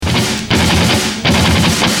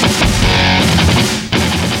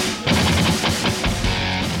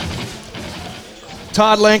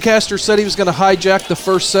Todd Lancaster said he was going to hijack the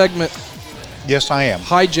first segment. Yes, I am.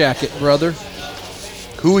 Hijack it, brother.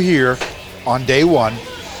 Who here on day one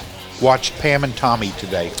watched Pam and Tommy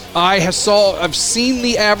today? I've seen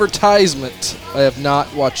the advertisement. I have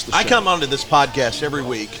not watched the show. I come onto this podcast every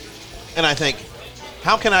week, and I think,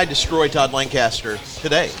 how can I destroy Todd Lancaster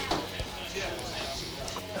today?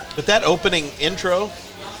 But that opening intro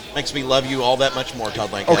makes me love you all that much more,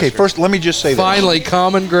 Todd Lancaster. Okay, first let me just say Finally,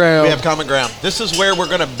 common ground. We have common ground. This is where we're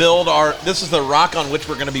going to build this is the rock on which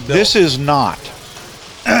we're going to be built. this is not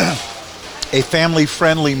a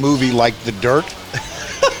family-friendly movie like The Dirt.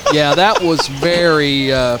 Yeah, that was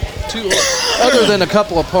very, other than a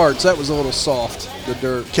couple of parts, that was a little soft, The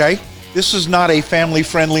Dirt. Okay? This is not a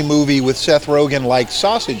family-friendly movie with Seth Rogen like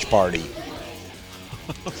Sausage Party.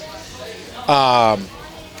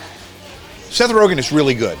 Seth Rogen is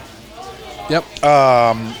really good. Yep.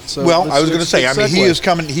 So I was going to say, he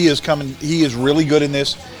is really good in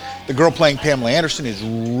this. The girl playing Pamela Anderson is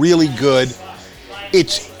really good.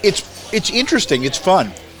 It's interesting. It's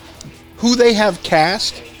fun. Who they have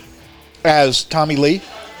cast as Tommy Lee?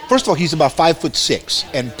 First of all, he's about 5'6"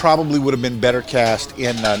 and probably would have been better cast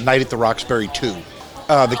in Night at the Roxbury 2.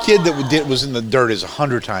 The kid that was in The Dirt is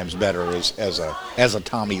 100 times better as a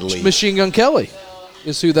Tommy Lee. Machine Gun Kelly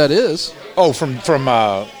is who that is. Oh, from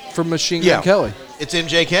Machine Gun Kelly. It's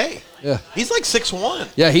MJK. Yeah. He's like 6'1".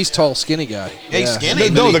 Yeah, he's tall, skinny guy. Yeah, he's skinny.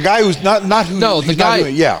 The guy who's not who. No, the guy.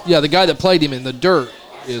 Yeah, the guy that played him in The Dirt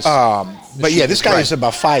is. But yeah, this guy is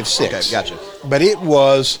about 5'6". Okay, gotcha. But it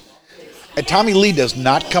was. Tommy Lee does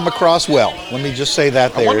not come across well. Let me just say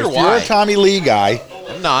that there. wonder If why. you're a Tommy Lee guy,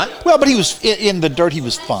 I'm not. well, but he was in The Dirt. He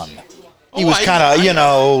was fun. He Oh, was I- kind I-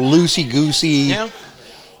 of loosey goosey. Yeah.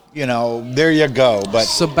 There you go. But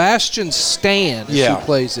Sebastian Stan is Yeah. who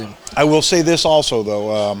plays him. I will say this also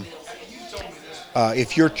though.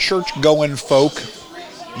 If you're church going folk,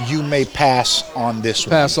 you may pass on this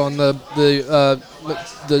one. Pass on the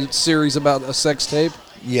series about a sex tape.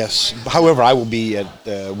 Yes. However, I will be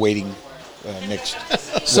at waiting next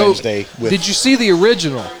Wednesday with did you see the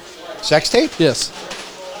original? sex tape. Yes.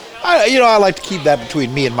 I like to keep that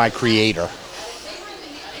between me and my creator.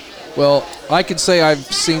 Well, I could say I've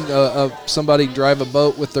seen somebody drive a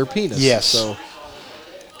boat with their penis. Yes. So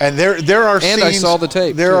And there are And scenes. I saw the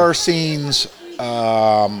tape, There too. are scenes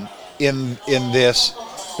in this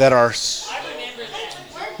that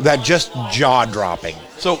just jaw dropping.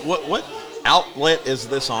 So what outlet is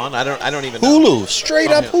this on? I don't even know. Hulu, straight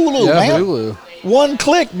up Hulu, yeah, man. Hulu. One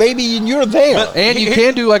click, baby, and you're there. But- And you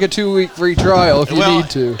can do like a 2-week free trial if you Well, need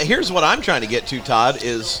to. here's what I'm trying to get to, Todd,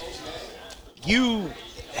 is you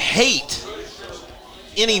hate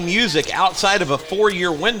any music outside of a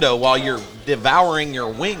 4-year window while you're devouring your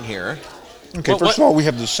wing here. Okay, first of all, we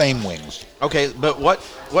have the same wings. Okay, but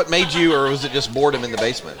what made you, or was it just boredom in the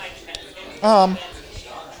basement?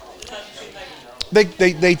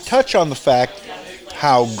 They touch on the fact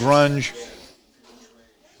how grunge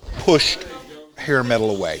pushed hair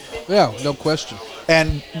metal away. Yeah, no question.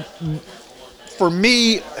 And for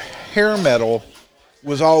me, hair metal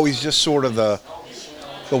was always just sort of the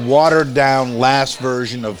watered down last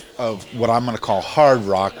version of what I'm going to call hard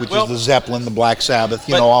rock, which is the Zeppelin, the Black Sabbath,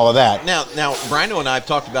 But all of that. Now, Brino and I have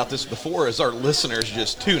talked about this before, as our listeners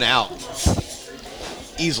just tune out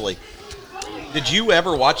easily. Did you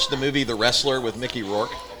ever watch the movie The Wrestler with Mickey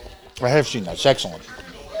Rourke? I have seen that. It's excellent.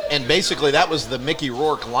 And basically, that was the Mickey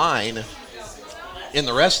Rourke line in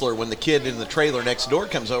The Wrestler when the kid in the trailer next door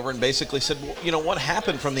comes over and basically said, well, what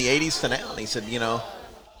happened from the 80s to now? And he said,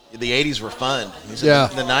 the 80s were fun. He said, Yeah.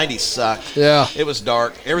 the 90s sucked. Yeah. It was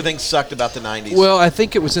dark. Everything sucked about the 90s. Well, I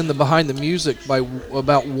think it was in the Behind the Music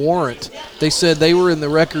about Warrant. They said they were in the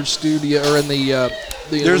record studio or in the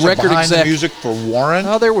There's record a behind exec. the music for Warren.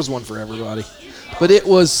 Oh, there was one for everybody, but it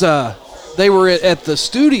was they were at the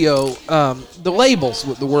studio. The labels,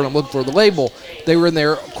 the word I'm looking for, the label. They were in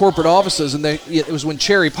their corporate offices, and it was when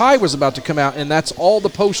Cherry Pie was about to come out, and that's all the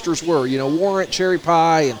posters were. Warrant, Cherry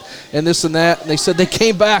Pie, and this and that. And they said they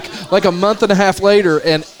came back like a month and a half later,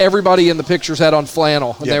 and everybody in the pictures had on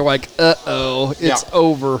flannel, and they were like, "Uh-oh, it's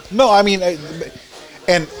over." No, I mean,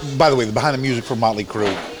 and by the way, the behind the music for Motley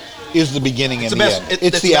Crue is the beginning and the end.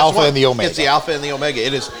 It's the alpha and the omega. It's the alpha and the omega.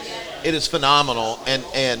 It is phenomenal, and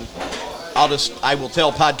I will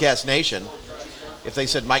tell Podcast Nation, if they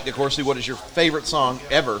said, Mike DeCourcy, what is your favorite song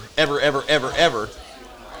ever,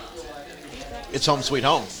 it's Home Sweet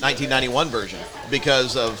Home, 1991 version,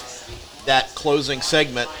 because of that closing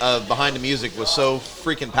segment of Behind the Music was so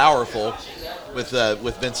freaking powerful with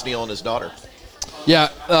Vince Neil and his daughter. Yeah,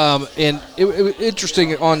 and it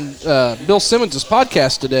interesting on Bill Simmons'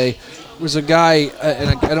 podcast today was a guy, and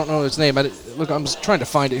I don't know his name. I'm just trying to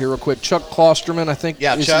find it here real quick. Chuck Klosterman, I think.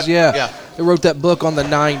 Yeah, Chuck. Yeah. He wrote that book on the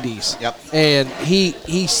 90s. Yep. And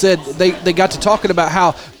he said they got to talking about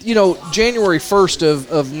how, January 1st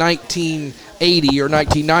of 1980 or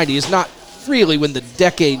 1990 is not really when the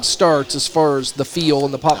decade starts as far as the feel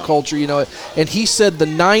and the pop culture, And he said the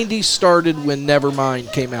 90s started when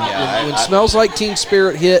Nevermind came out. Yeah, when Smells Like Teen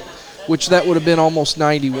Spirit hit, which that would have been almost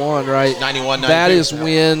 91, right? 91, 92. That is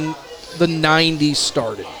when the 90s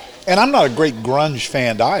started. And I'm not a great grunge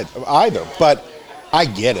fan either, but I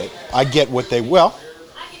get it. I get what they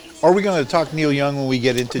are we going to talk Neil Young when we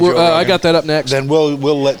get into Joe Rogan? I got that up next. Then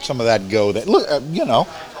we'll let some of that go. Look,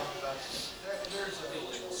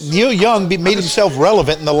 Neil Young made himself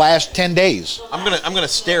relevant in the last 10 days. I'm gonna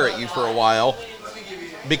stare at you for a while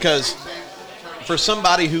because for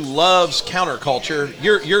somebody who loves counterculture,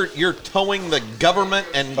 you're towing the government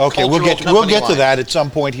and okay. We'll get to that at some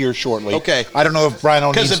point here shortly. Okay. I don't know if Brian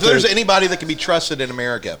O'Neill because if there's anybody that can be trusted in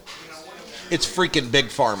America, it's freaking Big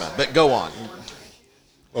Pharma. But go on.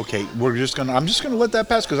 Okay, I'm just gonna let that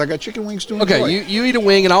pass because I got chicken wings to enjoy. Okay, you eat a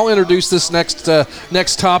wing, and I'll introduce this next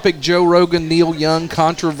topic: Joe Rogan, Neil Young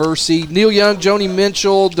controversy. Neil Young, Joni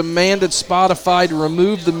Mitchell demanded Spotify to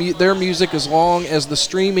remove their music as long as the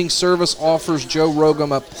streaming service offers Joe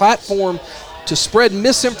Rogan a platform to spread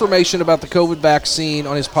misinformation about the COVID vaccine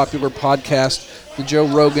on his popular podcast, The Joe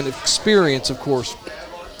Rogan Experience, of course.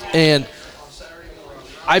 And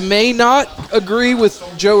I may not agree with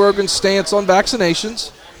Joe Rogan's stance on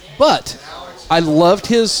vaccinations, but I loved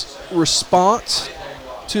his response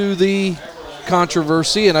to the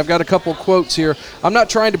controversy, and I've got a couple of quotes here. I'm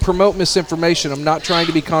not trying to promote misinformation. I'm not trying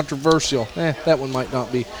to be controversial. That one might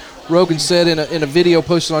not be. Rogan said in a video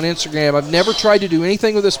posted on Instagram, I've never tried to do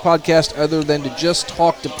anything with this podcast other than to just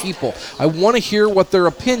talk to people. I want to hear what their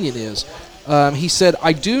opinion is. He said,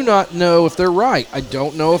 I do not know if they're right. I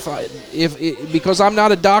don't know because I'm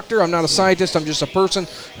not a doctor, I'm not a scientist, I'm just a person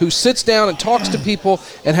who sits down and talks to people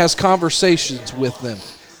and has conversations with them.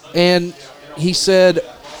 And he said,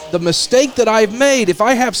 the mistake that I've made, if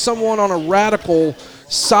I have someone on a radical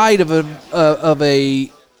side of a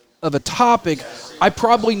topic, I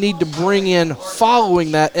probably need to bring in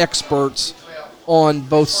following that experts on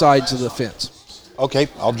both sides of the fence. Okay,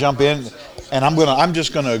 I'll jump in. And I'm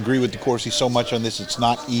just gonna agree with DeCourcy so much on this it's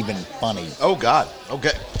not even funny. Oh God.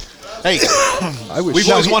 Okay. Hey, we've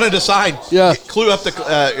so always wanted a sign. Yeah. Cue up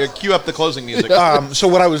the closing music. So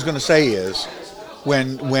what I was gonna say is,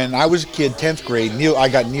 when I was a kid, 10th grade, I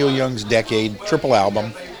got Neil Young's Decade triple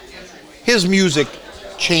album. His music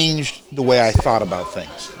changed the way I thought about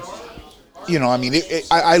things.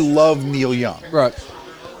 I love Neil Young. Right.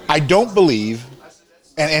 I don't believe.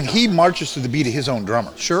 And he marches to the beat of his own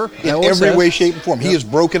drummer. Sure. In every way, shape, and form. Yep. He has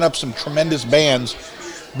broken up some tremendous bands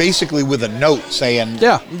basically with a note saying...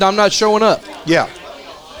 Yeah, I'm not showing up. Yeah.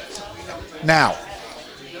 Now,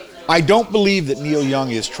 I don't believe that Neil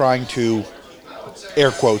Young is trying to,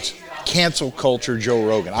 air quotes, cancel culture Joe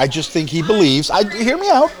Rogan. I just think he believes... Hear me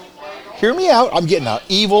out. I'm getting an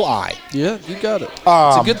evil eye. Yeah, you got it. It's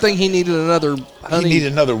a good thing he needed another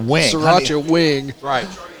wing. Sriracha wing. Right.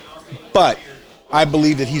 But... I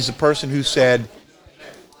believe that he's the person who said,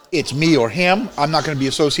 it's me or him. I'm not going to be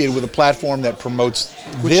associated with a platform that promotes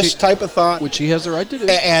type of thought. Which he has the right to do.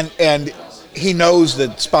 And he knows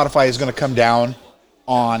that Spotify is going to come down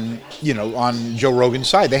on Joe Rogan's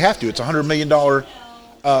side. They have to. It's a $100 million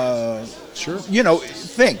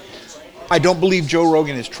thing. I don't believe Joe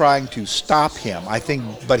Rogan is trying to stop him.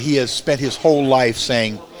 But he has spent his whole life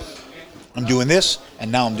saying, I'm doing this,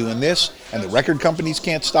 and now I'm doing this, and the record companies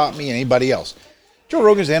can't stop me, and anybody else. Joe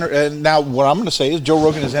Rogan's now what I'm going to say is Joe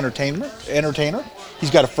Rogan is entertainer. He's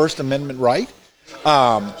got a First Amendment right.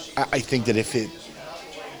 I think that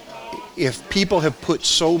if people have put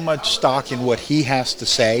so much stock in what he has to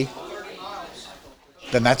say,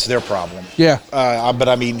 then that's their problem. Yeah. But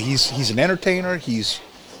I mean, he's an entertainer. He's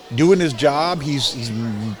doing his job. He's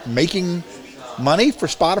making money for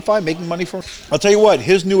Spotify. Making money for. I'll tell you what.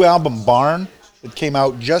 His new album Barn, that came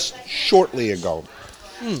out just shortly ago.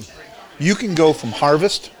 You can go from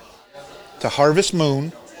Harvest to Harvest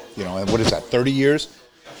Moon, and what is that, 30 years?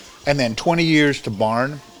 And then 20 years to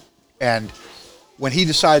Barn. And when he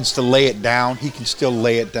decides to lay it down, he can still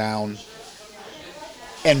lay it down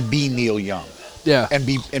and be Neil Young. Yeah. And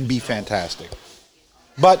be fantastic.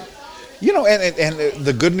 But, and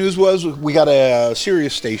the good news was we got a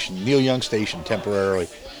Sirius station, Neil Young station, temporarily.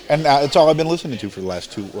 And it's all I've been listening to for the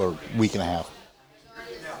last week and a half.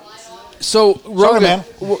 So Rogan, man.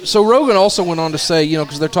 So Rogan also went on to say,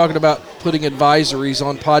 because they're talking about putting advisories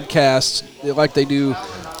on podcasts like they do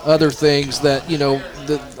other things that,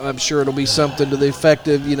 that I'm sure it'll be something to the effect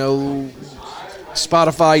of,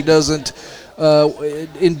 Spotify doesn't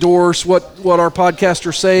endorse what our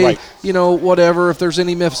podcasters say, right. Whatever, if there's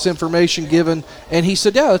any misinformation given. And he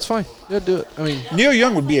said, yeah, that's fine. Yeah, do it. I mean, Neil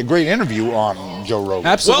Young would be a great interview on Joe Rogan.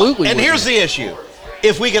 Absolutely. Well, and here's the issue.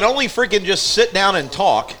 If we could only freaking just sit down and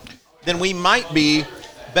talk, then we might be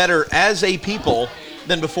better as a people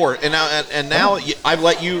than before. And now I've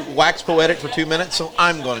let you wax poetic for 2 minutes, so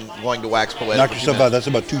I'm going to wax poetic. Knock yourself out. That's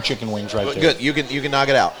about 2 chicken wings right there. Good. You can knock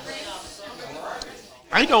it out.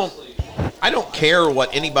 I don't care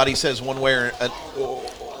what anybody says one way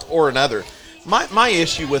or another. My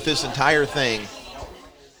issue with this entire thing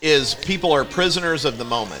is people are prisoners of the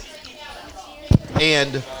moment.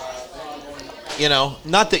 And,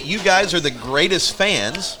 not that you guys are the greatest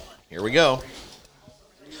fans. Here we go.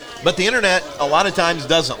 But the internet a lot of times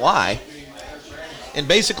doesn't lie. And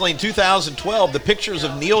basically in 2012, the pictures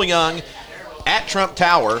of Neil Young at Trump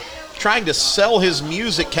Tower trying to sell his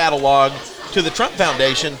music catalog to the Trump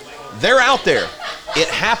Foundation, they're out there. It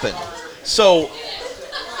happened. So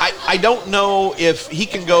I don't know if he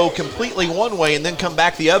can go completely one way and then come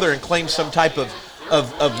back the other and claim some type of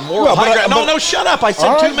moral high ground. No, shut up. I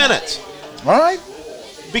said 2 minutes. All right.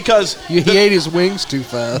 Because he ate his wings too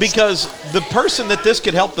fast. Because the person that this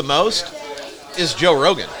could help the most is Joe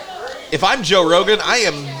Rogan. If I'm Joe Rogan, I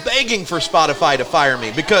am begging for Spotify to fire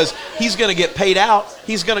me because he's going to get paid out.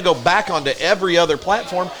 He's going to go back onto every other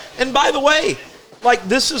platform. And by the way,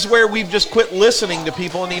 this is where we've just quit listening to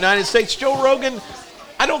people in the United States. Joe Rogan,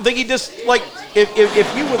 I don't think he just,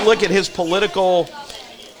 if you would look at his political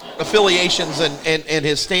affiliations and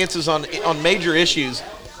his stances on major issues,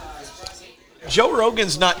 Joe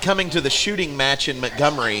Rogan's not coming to the shooting match in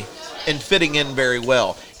Montgomery and fitting in very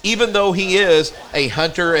well, even though he is a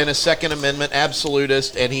hunter and a Second Amendment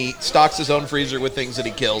absolutist, and he stocks his own freezer with things that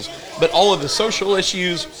he kills. But all of the social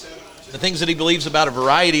issues, the things that he believes about a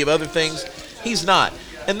variety of other things, he's not.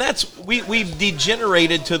 And we've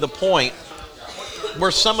degenerated to the point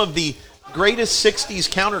where some of the greatest 60s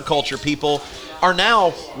counterculture people are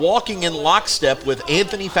now walking in lockstep with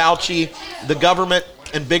Anthony Fauci, the government,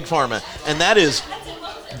 and Big Pharma. And that is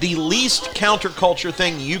the least counterculture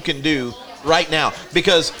thing you can do right now.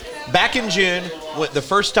 Because back in June, the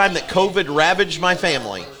first time that COVID ravaged my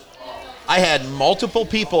family, I had multiple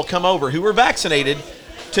people come over who were vaccinated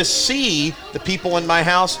to see the people in my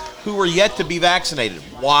house who were yet to be vaccinated.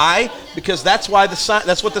 Why? Because that's what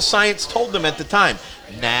the science told them at the time.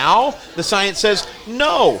 Now, the science says,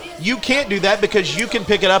 no, you can't do that because you can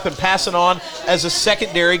pick it up and pass it on as a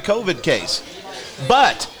secondary COVID case.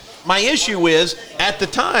 But my issue is, at the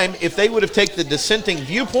time, if they would have taken the dissenting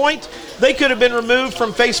viewpoint, they could have been removed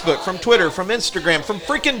from Facebook, from Twitter, from Instagram, from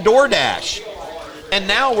freaking DoorDash. And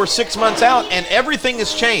now we're 6 months out, and everything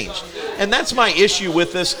has changed. And that's my issue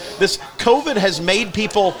with this. This COVID has made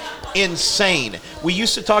people insane. We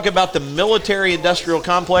used to talk about the military-industrial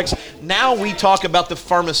complex. Now we talk about the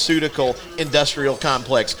pharmaceutical-industrial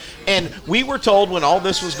complex. And we were told when all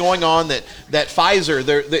this was going on that Pfizer,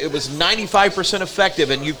 it was 95%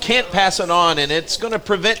 effective, and you can't pass it on, and it's going to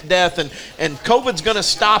prevent death, and COVID's going to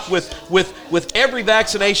stop with every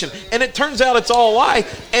vaccination. And it turns out it's all a lie.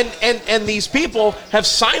 And these people have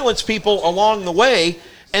silenced people along the way.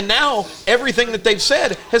 And now everything that they've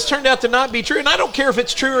said has turned out to not be true. And I don't care if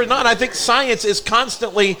it's true or not. I think science is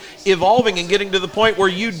constantly evolving and getting to the point where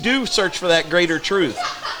you do search for that greater truth.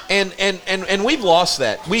 And we've lost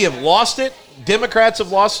that. We have lost it. Democrats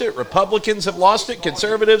have lost it. Republicans have lost it.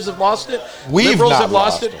 Conservatives have lost it. Liberals have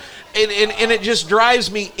lost it. And it just drives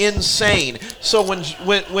me insane. So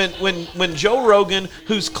when Joe Rogan,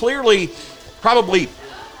 who's clearly probably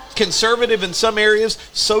conservative in some areas,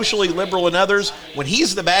 socially liberal in others, when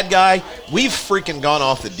he's the bad guy, we've freaking gone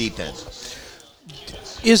off the deep end.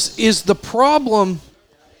 Is the problem,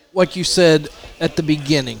 like you said at the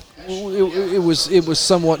beginning, it was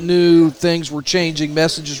somewhat new, things were changing,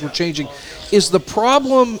 messages were changing. Is the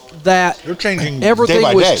problem that they're changing everything day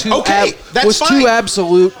by was day. Too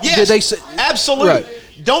absolute? Yes, Did they say, absolute. Right.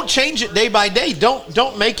 Don't change it day by day.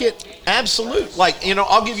 Don't make it absolute.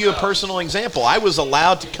 I'll give you a personal example. I was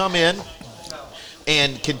allowed to come in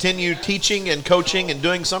and continue teaching and coaching and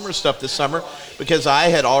doing summer stuff this summer because I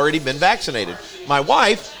had already been vaccinated. My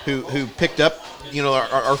wife, who picked up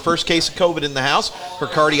our first case of COVID in the house, her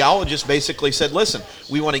cardiologist basically said, listen,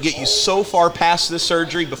 we want to get you so far past this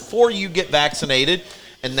surgery before you get vaccinated.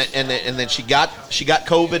 And then she got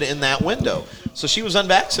COVID in that window. So she was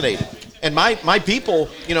unvaccinated. And my people,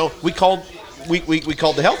 we called we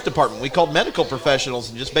called the health department. We called medical professionals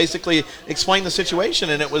and just basically explained the situation.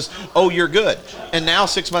 And it was, oh, you're good. And now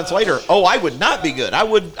 6 months later, oh, I would not be good. I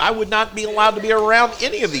would not be allowed to be around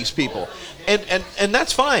any of these people. And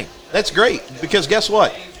that's fine. That's great, because guess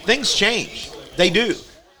what? Things change. They do.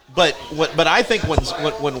 But I think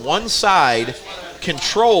when one side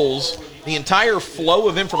controls the entire flow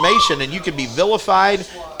of information, and you can be vilified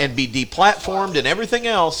and be deplatformed and everything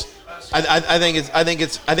else, I think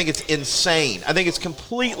it's insane. I think it's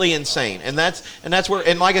completely insane. And that's where,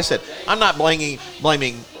 and like I said, I'm not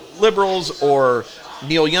blaming liberals or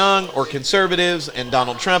Neil Young or conservatives and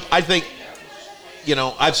Donald Trump. I think,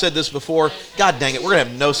 I've said this before. God dang it, we're going to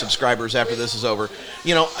have no subscribers after this is over.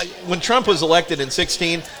 When Trump was elected in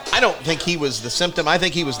 2016, I don't think he was the symptom. I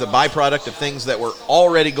think he was the byproduct of things that were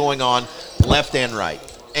already going on left and right.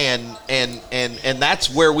 And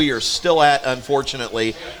that's where we are still at,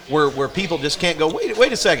 unfortunately, where people just can't go,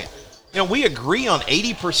 wait a second. We agree on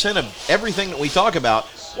 80% of everything that we talk about.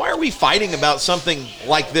 Why are we fighting about something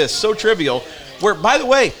like this, so trivial, where, by the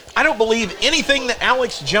way, I don't believe anything that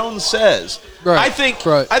Alex Jones says. Right, I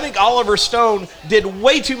think Oliver Stone did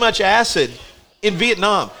way too much acid in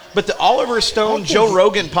Vietnam. But the Oliver Stone, Joe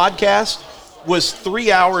Rogan podcast was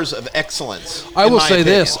 3 hours of excellence. I will say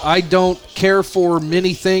this. I don't care for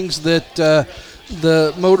many things that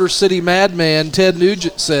the Motor City Madman, Ted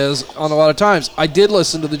Nugent, says on a lot of times. I did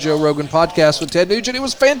listen to the Joe Rogan podcast with Ted Nugent. It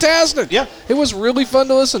was fantastic. Yeah. It was really fun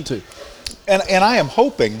to listen to. And I am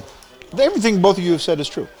hoping that everything both of you have said is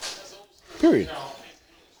true. Period.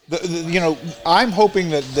 I'm hoping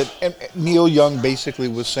that Neil Young basically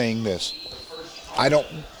was saying this. I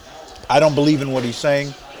don't believe in what he's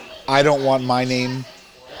saying. I don't want my name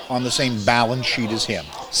on the same balance sheet as him.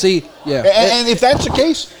 See, yeah. And if that's the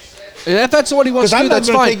case, and if that's what he wants to do, that's fine. Because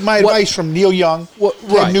I'm not going to take my advice from Neil Young,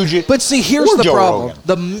 Ted Nugent, but see, here's the Joe problem.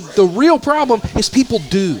 Rogan. The real problem is people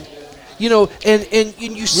do. And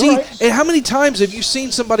you see, right. And how many times have you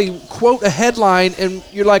seen somebody quote a headline and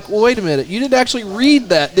you're like, well, wait a minute, you didn't actually read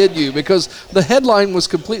that, did you? Because the headline was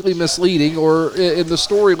completely misleading, or in the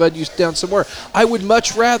story led you down somewhere. I would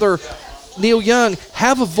much rather Neil Young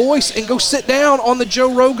have a voice and go sit down on the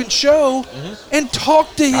Joe Rogan show and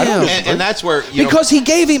talk to him. And that's where, because he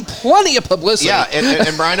gave him plenty of publicity. Yeah,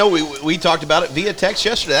 and Brian, I know we talked about it via text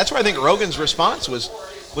yesterday. That's where I think Rogan's response was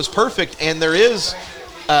perfect, and there is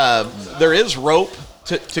rope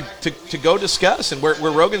to go discuss, and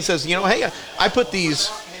where Rogan says, hey, I put these,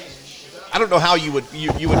 I don't know how you would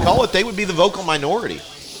call it, they would be the vocal minority.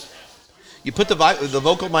 You put the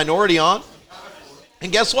vocal minority on, and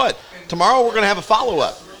guess what? Tomorrow we're going to have a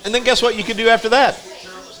follow-up, and then guess what you can do after that?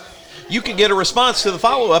 You can get a response to the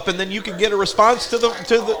follow-up, and then you can get a response to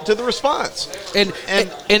the response. And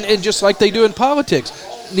just like they do in politics.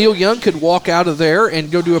 Neil Young could walk out of there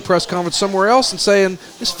and go do a press conference somewhere else and saying,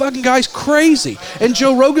 this fucking guy's crazy. And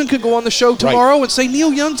Joe Rogan could go on the show tomorrow and say,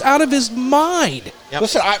 Neil Young's out of his mind. Yep.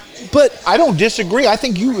 Listen, I don't disagree. I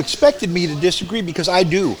think you expected me to disagree because I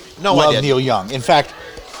do love Neil Young. In fact,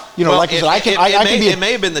 like I said, it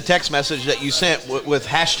may have been the text message that you sent with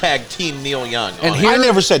hashtag Team Neil Young. And I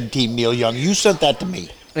never said Team Neil Young. You sent that to me.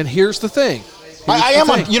 And here's the thing. I am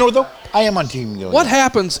on Team Neil Young. What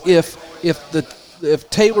happens if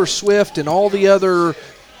Taylor Swift and all the other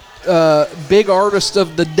big artists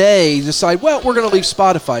of the day decide, well, we're going to leave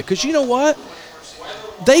Spotify? Because you know what?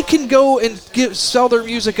 They can go and sell their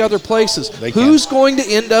music other places. Who's going to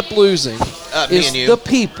end up losing is the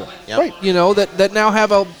people, right? That now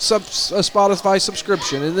have a Spotify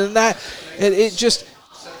subscription, and then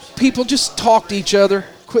people just talk to each other.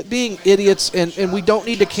 Quit being idiots, and we don't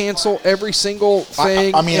need to cancel every single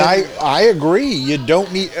thing. I agree. You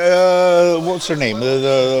don't need what's her name?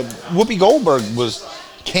 The Whoopi Goldberg was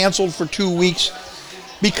canceled for 2 weeks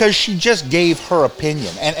because she just gave her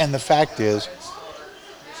opinion. And the fact is,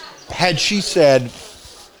 had she said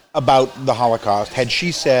about the Holocaust, had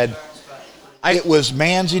she said it was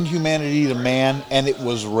man's inhumanity to man and it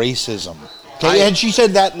was racism. And she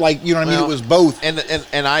said that, it was both. And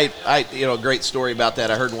I a great story about that.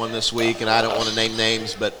 I heard one this week, and I don't want to name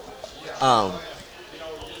names, but, long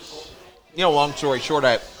story short,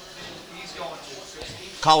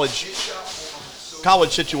 college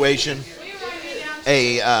situation.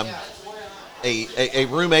 A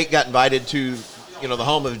roommate got invited to, the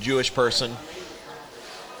home of a Jewish person,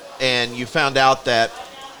 and you found out that,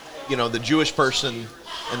 the Jewish person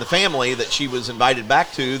and the family that she was invited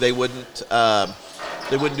back to, they wouldn't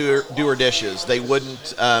do her dishes. They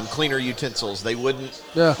wouldn't clean her utensils. They wouldn't,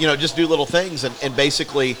 just do little things. And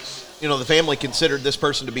basically, the family considered this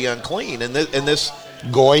person to be unclean. And this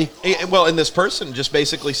goy. Well, and this person just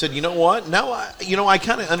basically said, you know what? Now I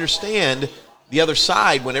kind of understand the other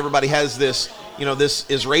side when everybody has this, this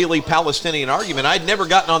Israeli-Palestinian argument. I'd never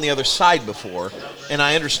gotten on the other side before, and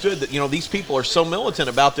I understood that, these people are so militant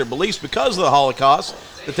about their beliefs because of the Holocaust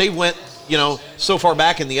that they went, so far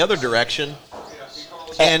back in the other direction.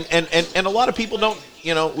 And a lot of people don't,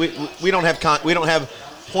 we don't have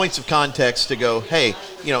points of context to go, hey,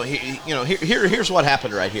 here's what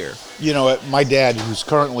happened right here. My dad, who's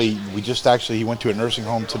currently, he went to a nursing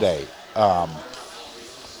home today.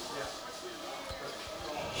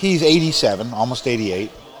 He's 87, almost 88.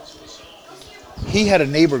 He had a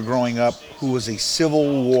neighbor growing up who was a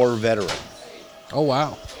Civil War veteran. Oh,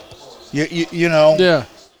 wow. Yeah.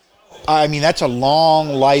 I mean, that's a long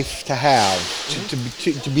life to have,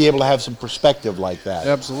 to be able to have some perspective like that.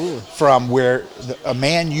 Absolutely. From where a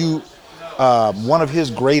man one of his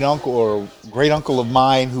great uncle of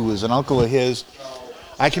mine, who was an uncle of his,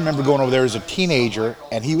 I can remember going over there as a teenager,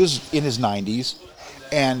 and he was in his 90s,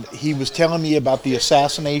 and he was telling me about the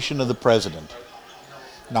assassination of the president.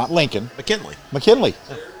 Not Lincoln. McKinley.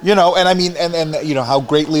 And I mean, and how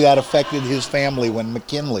greatly that affected his family when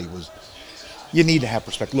McKinley was. You need to have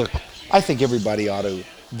perspective. Look, I think everybody ought to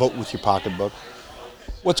vote with your pocketbook.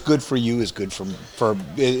 What's good for you is good for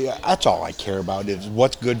that's all I care about is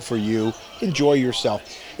what's good for you. Enjoy yourself.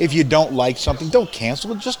 If you don't like something, don't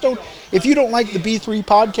cancel it. Just don't. If you don't like the B3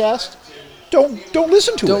 podcast, don't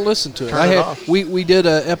listen to it. Don't listen to it. We did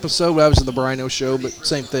an episode. I was in the Brino show, but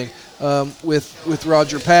same thing. With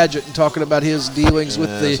Roger Padgett and talking about his dealings with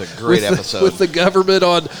the government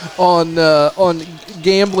on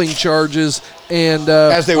gambling charges, and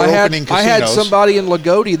as they were opening casinos. I had somebody in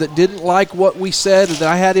Lagodi that didn't like what we said, and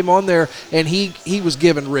I had him on there, and he was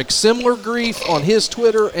giving Rick Simler grief on his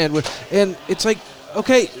Twitter, and it's like,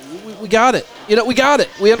 okay, we got it, we got it,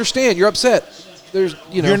 we understand, you're upset. There's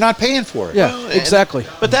you're not paying for it. Yeah, exactly.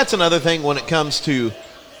 But that's another thing when it comes to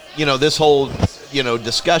this whole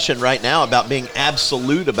discussion right now about being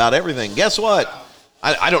absolute about everything. Guess what?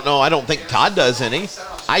 I don't know. I don't think Todd does any.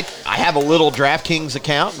 I have a little DraftKings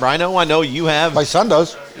account. Brino, I know you have. My son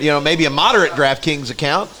does. Maybe a moderate DraftKings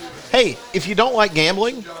account. Hey, if you don't like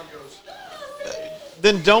gambling,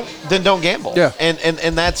 then don't gamble. Yeah.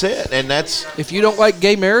 And that's it. And that's if you don't like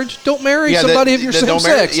gay marriage, don't marry somebody of your same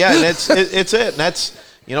sex. Yeah, and it's it. And that's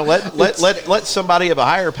let somebody of a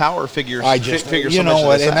higher power figure figure you know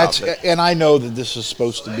what, and out. And I know that this is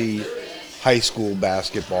supposed to be high school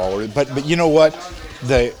basketball, but you know what,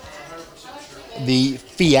 the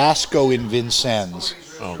fiasco in Vincennes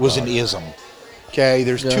was an ism. Okay,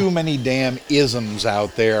 there's too many damn isms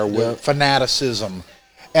out there with fanaticism,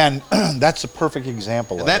 and that's a perfect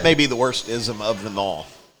example. And that may be the worst ism of them all.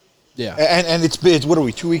 Yeah, and it's what are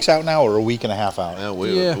we, 2 weeks out now, or a week and a half out? A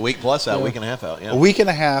week plus out, week and a half out. Yeah, a week and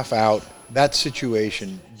a half out. That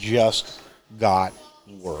situation just got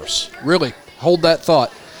worse. Really, hold that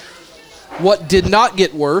thought. What did not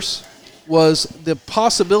get worse was the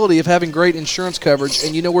possibility of having great insurance coverage,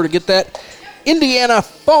 and you know where to get that? Indiana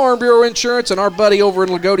Farm Bureau Insurance, and our buddy over in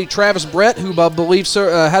Lagodi, Travis Brett, who I believe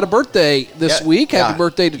had a birthday this week. Happy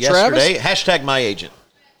birthday to yesterday. Travis. #MyAgent.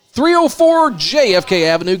 304 JFK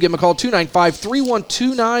Avenue. Give him a call,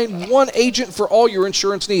 295-3129. One agent for all your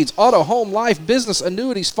insurance needs. Auto, home, life, business,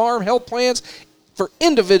 annuities, farm, health plans for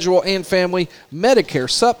individual and family, Medicare,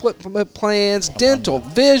 supplement plans, dental,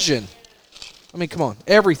 vision. I mean, come on,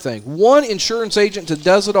 everything. One insurance agent that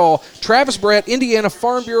does it all. Travis Brett, Indiana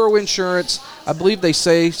Farm Bureau Insurance. I believe they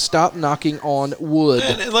say stop knocking on wood.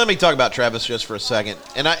 And let me talk about Travis just for a second.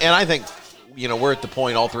 And I think, we're at the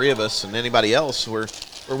point, all three of us and anybody else, where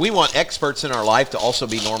we want experts in our life to also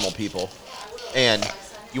be normal people. And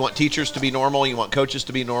you want teachers to be normal. You want coaches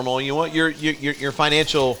to be normal. You want your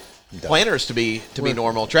financial planners to be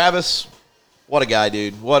normal. Travis, what a guy,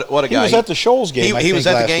 dude. What a guy. He was at the Shoals game, He was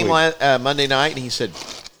at the game Monday night, and he said,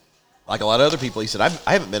 like a lot of other people, he said,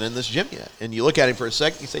 I haven't been in this gym yet. And you look at him for a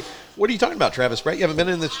second, you say, what are you talking about, Travis Brett? You haven't been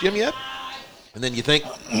in this gym yet? And then you think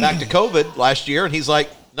back to COVID last year, and he's like,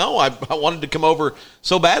 no, I wanted to come over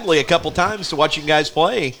so badly a couple times to watch you guys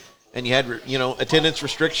play, and you had attendance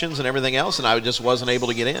restrictions and everything else, and I just wasn't able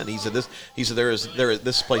to get in. He said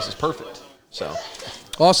this place is perfect. So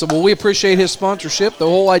awesome. Well, we appreciate his sponsorship. The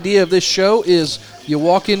whole idea of this show is you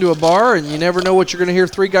walk into a bar and you never know what you're going to hear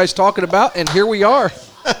three guys talking about, and here we are.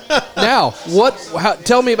 Now,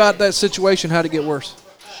 tell me about that situation. How'd it get worse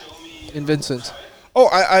in Vincennes? Oh,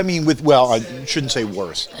 I mean, I shouldn't say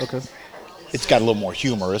worse. Okay. It's got a little more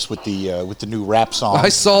humorous with the new rap song. I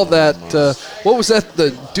saw that. What was that? The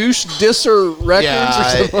Douche Disser Records or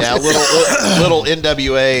something? Yeah, little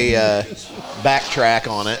NWA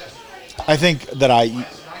backtrack on it. I think that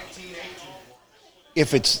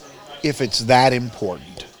if it's that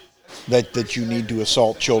important, that you need to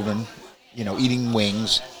assault children, eating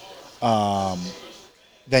wings,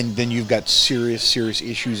 then you've got serious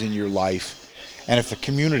issues in your life. And if the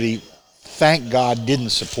community, thank God, didn't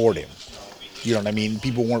support him, you know what I mean?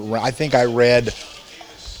 People weren't. I think I read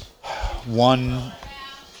one,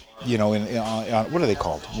 what are they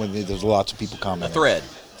called when there's lots of people commenting? A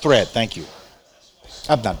thread. Thank you.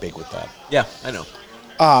 I'm not big with that. Yeah, I know.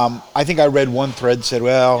 I think I read one thread said,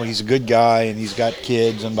 well, he's a good guy and he's got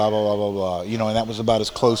kids and blah, blah, blah, blah, blah. And that was about as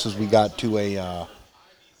close as we got to a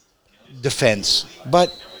defense.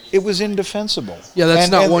 But it was indefensible. Yeah,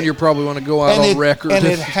 that's not one you probably want to go out on record. And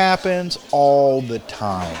it happens all the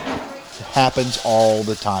time. It happens all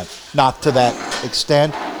the time. Not to that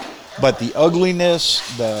extent, but the ugliness,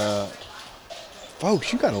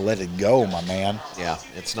 folks, you got to let it go, my man. Yeah,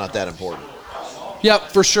 it's not that important.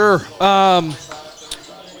 Yep, for sure.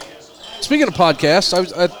 Speaking of podcasts,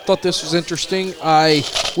 I thought this was interesting. I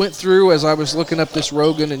went through as I was looking up this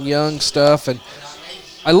Rogan and Young stuff, and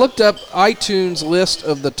I looked up iTunes list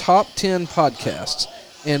of the top 10 podcasts,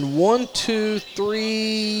 and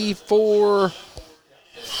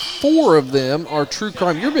 4 of them are true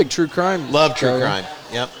crime. You're a big true crime. Love true crime.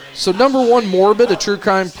 Yep. So number 1, Morbid, a true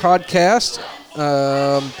crime podcast.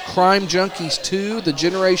 Crime Junkies 2, The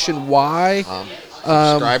Generation Y.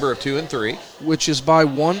 Subscriber of 2 and 3, which is by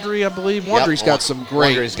Wondery, I believe. Wondery's got some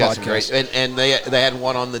great Wondery's got podcasts. some great, and they had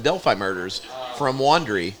one on the Delphi murders from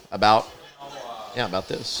Wondery about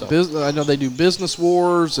this. So. I know they do Business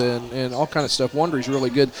Wars and all kind of stuff. Wondery's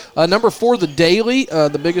really good. Number 4, The Daily,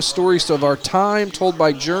 the biggest stories of our time, told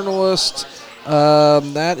by journalists.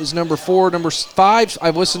 That is number 4. Number 5,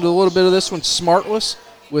 I've listened to a little bit of this one, Smartless,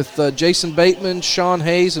 with Jason Bateman, Sean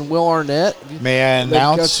Hayes, and Will Arnett. May I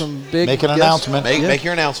announce? Make an announcement. Make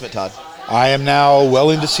your announcement, Todd. I am now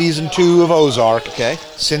well into season 2 of Ozark. Okay.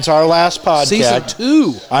 Since our last podcast. Season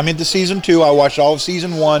 2? I'm into season 2. I watched all of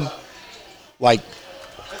season 1,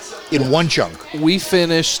 in one chunk. We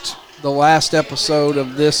finished the last episode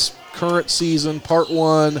of this current season, part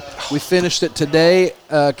 1. We finished it today.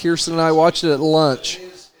 Kirsten and I watched it at lunch.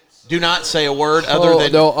 Do not say a word other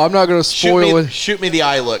than. No, I'm not going to spoil it. Shoot me the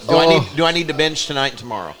eye look. Do I need to binge tonight and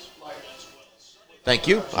tomorrow? Thank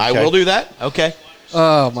you. Okay. I will do that. Okay.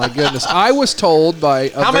 Oh my goodness! I was told by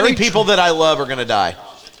how many people that I love are going to die?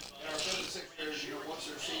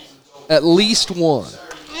 At least one.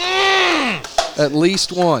 At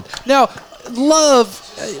least one. Now, love.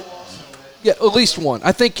 Yeah, at least one.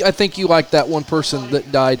 I think you like that one person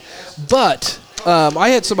that died, but. I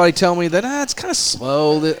had somebody tell me that it's kind of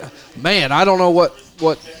slow. Man, I don't know what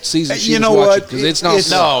season she was watching because it's not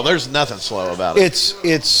slow. No, there's nothing slow about it.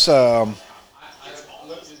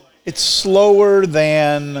 It's slower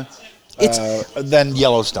than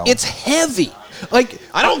Yellowstone. It's heavy. I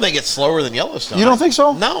don't think it's slower than Yellowstone. You don't think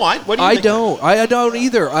so? No, what do you think? I don't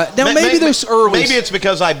either. Maybe there's early. Maybe it's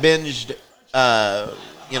because I binged,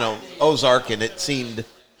 Ozark, and it seemed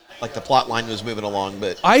like the plot line was moving along,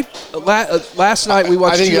 but last night we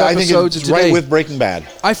watched 2 episodes of today. Right with Breaking Bad.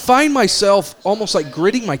 I find myself almost like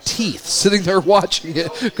gritting my teeth sitting there watching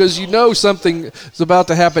it because something is about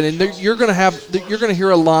to happen, and you're going to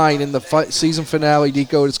hear a line in the season finale,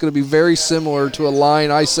 Decode. It's going to be very similar to a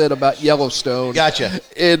line I said about Yellowstone. Gotcha.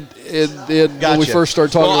 And when we first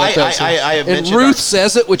started talking about that, I have and Ruth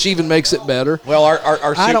says it, which even makes it better. Well,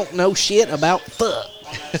 I don't know shit about fuck.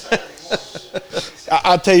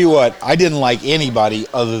 I'll tell you what, I didn't like anybody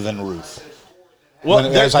other than Ruth.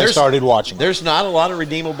 As I started watching. There's not a lot of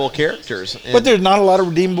redeemable characters. But there's not a lot of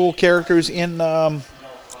redeemable characters in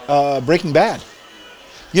Breaking Bad.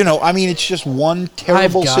 It's just one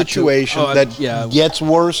terrible situation that gets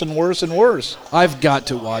worse and worse and worse. I've got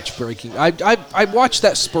to watch Breaking. I watched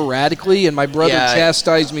that sporadically, and my brother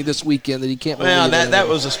chastised me this weekend that he can't. Well, that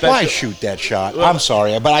was a special. Why shoot that shot? I'm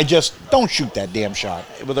sorry, but I just don't shoot that damn shot.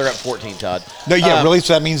 Well, they're at 14, Todd. No, really.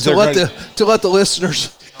 So that means to let the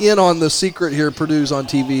listeners in on the secret here. Purdue's on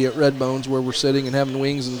TV at Red Bones, where we're sitting and having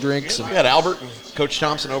wings and drinks. We got Albert and Coach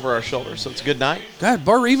Thompson over our shoulders, so it's a good night. God,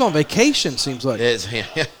 Bar Eve on vacation seems like.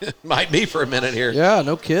 It might be for a minute here. Yeah,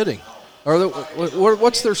 no kidding.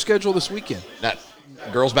 What's their schedule this weekend?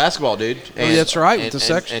 Girls basketball, dude. That's right. The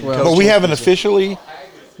section. But we haven't officially.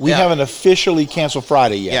 Haven't officially canceled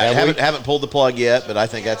Friday yet. Yeah, haven't pulled the plug yet, but I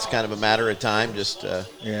think that's kind of a matter of time.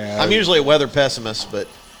 I'm usually a weather pessimist, but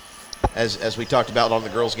as we talked about on the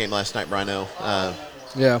girls' game last night, Brino, a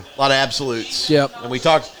lot of absolutes. Yep. And we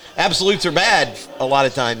talked absolutes are bad a lot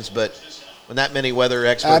of times, but when that many weather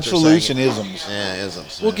experts Absolution are saying isms. Yeah,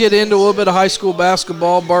 isms. We'll get into a little bit of high school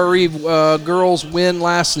basketball. Bar Eve girls win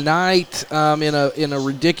last night in a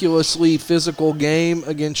ridiculously physical game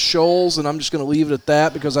against Shoals, and I'm just going to leave it at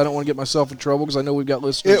that because I don't want to get myself in trouble because I know we've got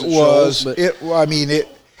listeners. It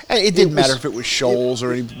didn't matter if it was Shoals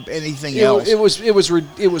or anything else. It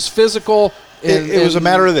was physical. It was a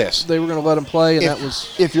matter of this. They were going to let them play, and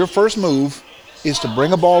if your first move is to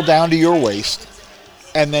bring a ball down to your waist,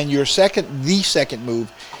 and then the second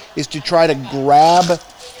move is to try to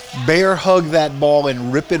bear hug that ball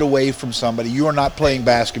and rip it away from somebody, you are not playing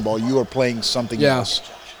basketball. You are playing something else.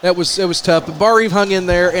 It was tough. But Bar Eve hung in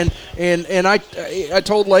there, and I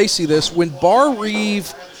told Lacey this. When Bar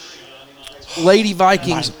Eve Lady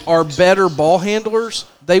Vikings are better ball handlers,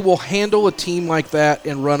 they will handle a team like that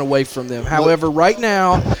and run away from them. However, right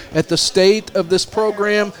now, at the state of this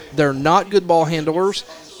program, they're not good ball handlers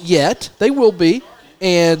yet. They will be.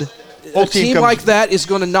 And a team like that is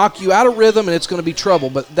going to knock you out of rhythm, and it's going to be trouble.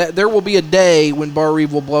 But there will be a day when Bar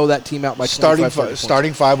Eve will blow that team out by 25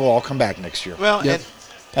 starting five will all come back next year. Well,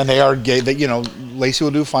 and they are gay. Lacey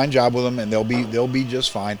will do a fine job with them, and they'll be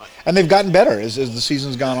just fine. And they've gotten better as the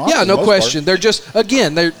season's gone on. Yeah, no question. They're just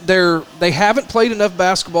they haven't played enough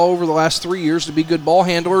basketball over the last 3 years to be good ball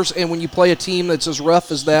handlers. And when you play a team that's as rough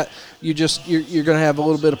as that, you're going to have a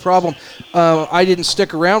little bit of problem. I didn't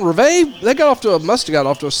stick around. Reveille, they must have got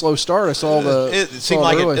off to a slow start. I saw it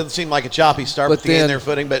seemed like a choppy start with the in their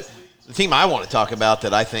footing. But the team I want to talk about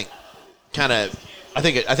that I think I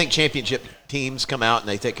think championship teams come out and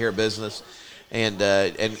they take care of business, and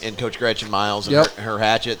Coach Gretchen Miles and her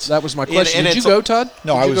Hatchets. That was my question. Did you go, Todd?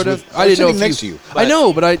 No, I didn't know next to you. I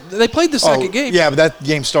know, but they played the second game. Yeah, but that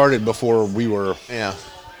game started before we were. Yeah,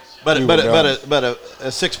 but a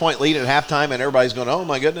 6-point lead at halftime, and everybody's going, oh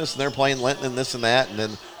my goodness, and they're playing Linton and this and that,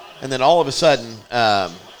 and then all of a sudden,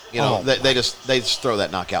 they just throw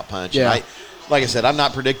that knockout punch. Yeah. And like I said, I'm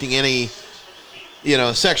not predicting any.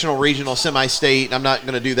 Sectional, regional, semi-state. I'm not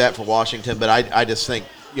going to do that for Washington, but I just think,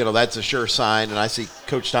 that's a sure sign, and I see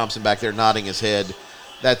Coach Thompson back there nodding his head.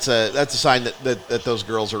 That's a sign that those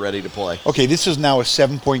girls are ready to play. Okay, this is now a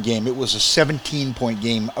 7-point game. It was a 17-point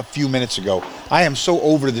game a few minutes ago. I am so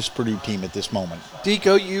over this Purdue team at this moment.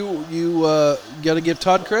 Deco, you got to give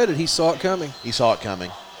Todd credit. He saw it coming.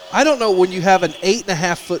 I don't know when you have an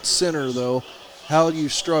 8.5-foot center, though, how you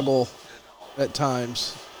struggle at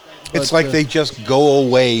times. It's like they just go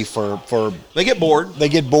away for. They get bored. They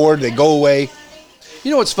go away.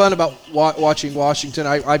 You know what's fun about watching Washington?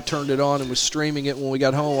 I turned it on and was streaming it when we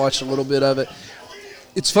got home and watched a little bit of it.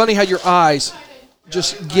 It's funny how your eyes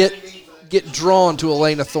just get drawn to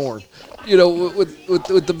Elena Thorne.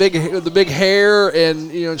 With the big hair,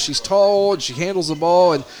 and she's tall and she handles the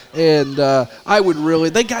ball, and I would really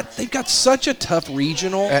they've got such a tough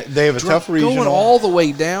regional. They have a tough regional going all the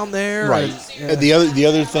way down there. Right. And the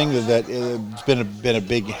other thing that has been a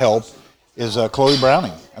big help is Chloe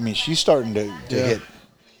Browning. I mean, she's starting to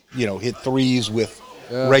hit threes with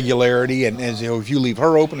regularity, and if you leave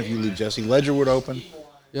her open, if you leave Jessie Ledgerwood open.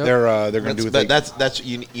 Yep. They're going to do it. That's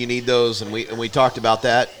you need those, and we talked about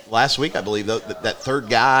that last week, I believe. That third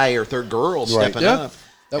guy or third girl stepping up.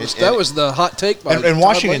 That was the hot take. And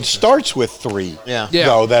Washington starts with 3. Yeah.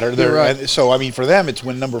 Though that are there. Right. So I mean, for them, it's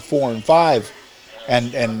win number 4 and 5,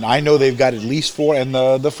 and I know they've got at least 4. And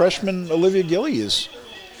the freshman Olivia Gilly is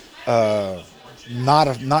not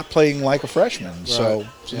playing like a freshman. Right. So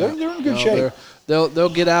they're in good shape. They'll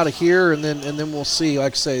get out of here, and then we'll see.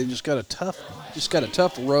 Like I say, just got a tough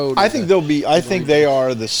road. I think they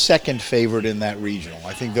are the second favorite in that regional.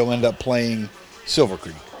 I think they'll end up playing Silver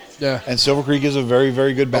Creek. Yeah. And Silver Creek is a very,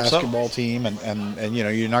 very good basketball team, and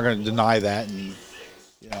you're not going to deny that. And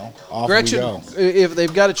off Gretchen, we go. If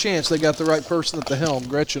they've got a chance, they got the right person at the helm.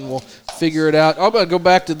 Gretchen will figure it out. I'm going to go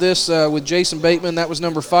back to this with Jason Bateman. That was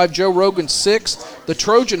number 5. Joe Rogan 6. The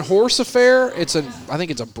Trojan Horse Affair. I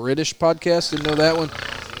think it's a British podcast. Didn't know that one.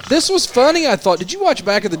 This was funny, I thought. Did you watch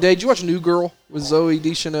back in the day? Did you watch New Girl with Zooey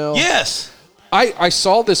Deschanel? Yes. I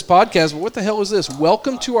saw this podcast, but what the hell is this?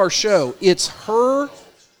 Welcome to our show. It's her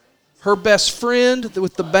best friend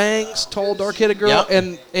with the bangs, tall, dark-headed girl,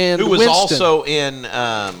 and who was Winston. also in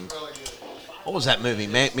what was that movie?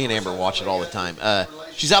 Me and Amber watch it all the time.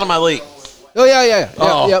 She's Out of My League. Oh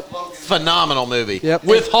yeah. Yep. Phenomenal movie. Yep.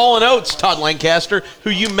 With Hall and Oates, Todd Lancaster, who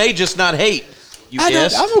you may just not hate.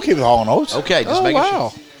 I'm okay with Hall and Oates. Okay, just making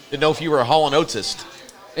sure. Didn't know if you were a Hall and Oatesist.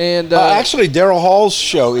 And actually, Daryl Hall's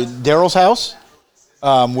show, Daryl's House.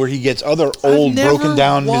 Where he gets other old,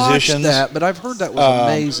 broken-down musicians. That, but I've heard that was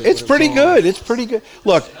amazing. It's pretty good. It's pretty good.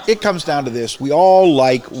 Look, it comes down to this. We all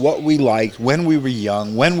like what we liked when we were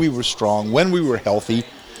young, when we were strong, when we were healthy.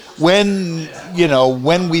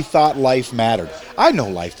 when we thought life mattered. I know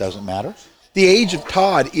life doesn't matter. The age of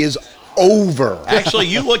Todd is over. Actually,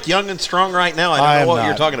 you look young and strong right now. I don't know what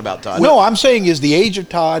you're talking about, Todd. No, I'm saying is the age of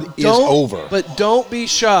Todd is over. But don't be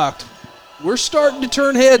shocked. We're starting to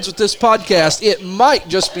turn heads with this podcast. It might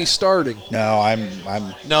just be starting. No, I'm.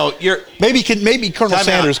 No, you're. Maybe Colonel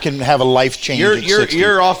Sanders can have a life change.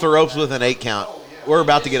 You're off the ropes with an 8 count. We're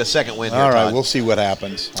about to get a second win here, All right, Todd. we'll see what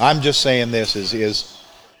happens. I'm just saying this is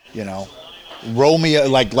roll me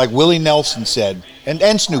like Willie Nelson said,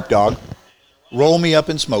 and Snoop Dogg, roll me up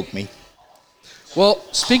and smoke me. Well,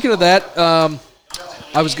 speaking of that,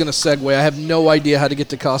 I was going to segue. I have no idea how to get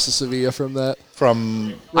to Casa Sevilla from that.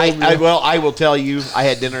 I will tell you, I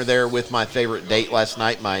had dinner there with my favorite date last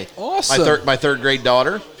night, my third grade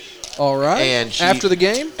daughter. All right. And after the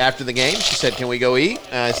game, she said, "Can we go eat?"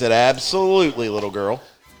 And I said, "Absolutely, little girl."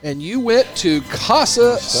 And you went to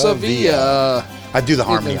Casa Sevilla. I do the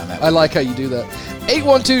harmony on that. I like how you do that.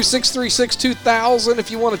 812-636-2000 if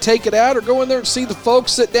you want to take it out or go in there and see the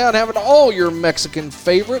folks sit down having all your Mexican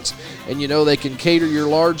favorites. And they can cater your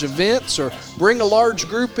large events or bring a large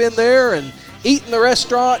group in there and eat in the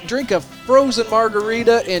restaurant, drink a frozen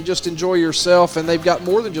margarita, and just enjoy yourself. And they've got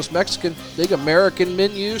more than just Mexican, big American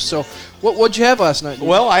menu. So what'd you have last night?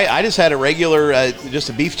 Well, I just had a regular, just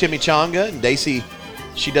a beef chimichanga, and Daisy,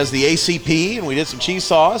 she does the ACP, and we did some cheese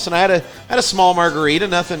sauce, and I had a small margarita,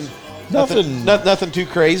 nothing too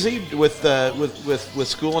crazy with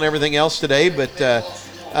school and everything else today. But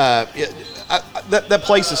that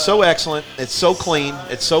place is so excellent. It's so clean.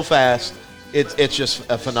 It's so fast. It's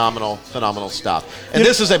just a phenomenal stop. And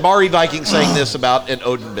this is a Bari Viking saying this about an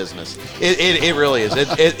Odin business. It really is.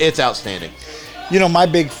 It's outstanding. My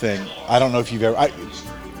big thing, I don't know if you've ever, I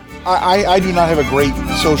do not have a great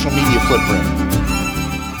social media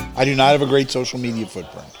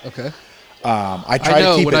footprint. Okay. I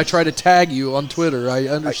try to tag you on Twitter. I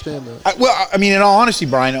understand that. In all honesty,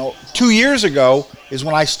 Brian, 2 years ago is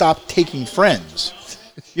when I stopped taking friends.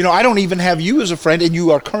 I don't even have you as a friend, and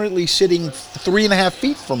you are currently sitting 3.5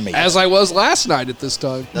 feet from me. As I was last night at this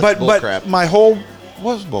time. That's bullcrap. My whole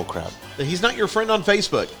was bullcrap. He's not your friend on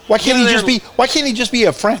Facebook. Why can't he just be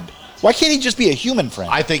a friend? Why can't he just be a human friend?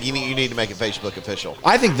 I think you need to make it Facebook official.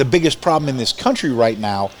 I think the biggest problem in this country right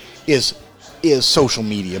now is social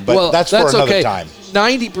media, but that's for another time.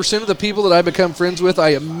 90% of the people that I become friends with, I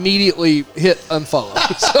immediately hit unfollow.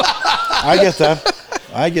 So. I get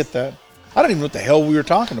that. I don't even know what the hell we were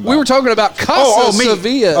talking about. We were talking about Casa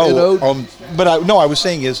Sevilla. I was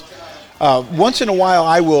saying is, once in a while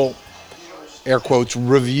I will, air quotes,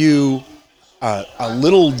 review a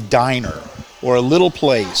little diner or a little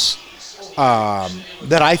place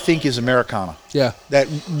that I think is Americana. Yeah. That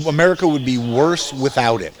America would be worse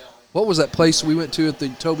without it. What was that place we went to at the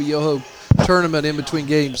Toby Yoho tournament in between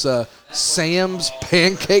games? Sam's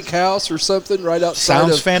Pancake House or something right outside.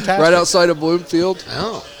 Sounds fantastic. Right outside of Bloomfield.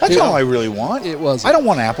 Oh, that's all I really want. It was. I don't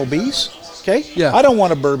want Applebee's. Okay. Yeah. I don't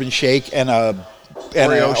want a bourbon shake and an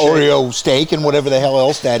Oreo steak and whatever the hell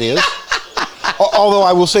else that is. Although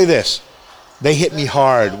I will say this. They hit me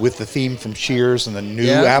hard with the theme from Cheers and the new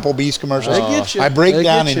Applebee's commercials. They get you. I break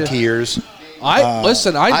down in tears. I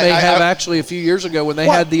may have actually a few years ago when they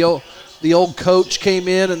had the old coach came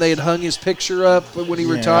in and they had hung his picture up when he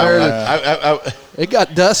retired. It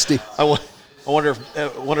got dusty. I wonder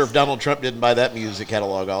if Donald Trump didn't buy that music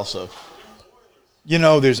catalog also.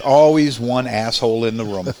 There's always one asshole in the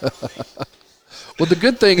room. Well, the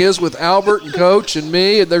good thing is with Albert and Coach and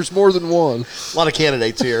me, there's more than one. A lot of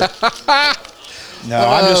candidates here. No,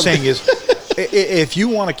 I'm just saying is, if you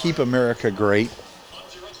want to keep America great,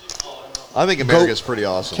 I think America's pretty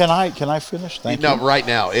awesome. Can I finish? Thank you. No, right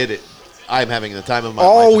now I'm having the time of my life.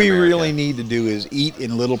 All we really need to do is eat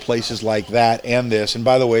in little places like that and this. And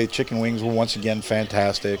by the way, chicken wings were once again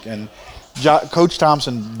fantastic. And Coach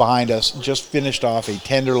Thompson behind us just finished off a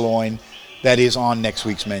tenderloin that is on next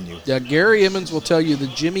week's menu. Yeah, Gary Emmons will tell you the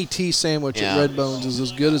Jimmy T sandwich at Red Bones is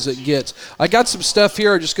as good as it gets. I got some stuff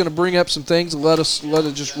here. I'm just going to bring up some things and let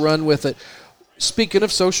it just run with it. Speaking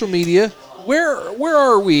of social media, where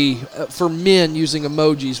are we for men using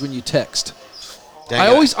emojis when you text?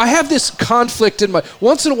 I have this conflict in my.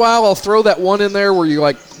 Once in a while, I'll throw that one in there where you're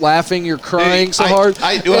like laughing, you're crying so hard.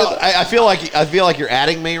 I feel like you're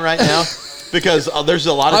adding me right now because there's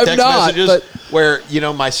a lot of text messages where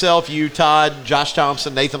myself, you, Todd, Josh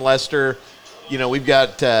Thompson, Nathan Lester. We've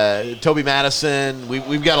got Toby Madison.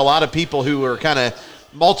 We've got a lot of people who are kind of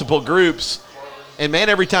multiple groups. And, man,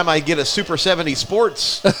 every time I get a Super 70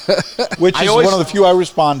 Sports. Which is one of the few I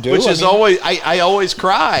respond to. I always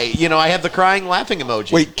cry. I have the crying, laughing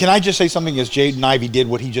emoji. Wait, can I just say something as Jaden Ivey did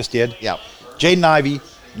what he just did? Yeah. Jaden Ivey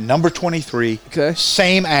number 23. Okay.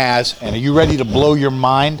 Same as, and are you ready to blow your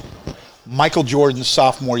mind? Michael Jordan's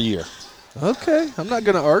sophomore year. Okay, I'm not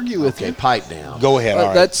going to argue with you. Pipe down. Go ahead. All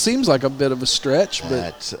right. That seems like a bit of a stretch,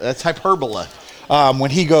 but That's hyperbole. When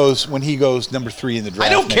he goes number 3 in the draft.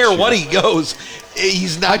 I don't care what he goes.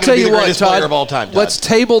 He's not going to be the greatest player of all time. Todd. Let's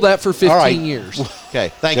table that for 15 years.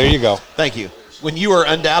 Okay, thank you. There you go. Thank you. When you are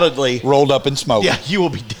undoubtedly rolled up in smoke. Yeah, you will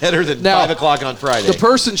be deader than Now, 5 o'clock on Friday. The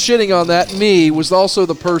person shitting on that, me, was also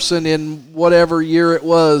the person in whatever year it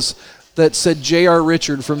was that said J.R.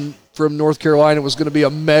 Richard from North Carolina was going to be a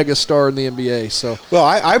mega star in the NBA. So, well,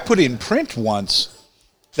 I put in print once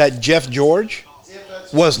that Jeff George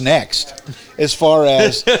was next as far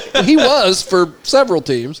as he was for several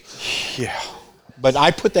teams. Yeah. But I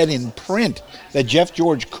put that in print that Jeff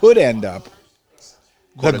George could end up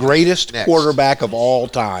the greatest quarterback of all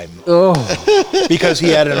time. Oh. Because he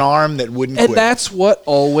had an arm that wouldn't quit. And that's what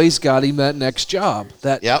always got him that next job.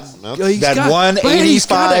 That one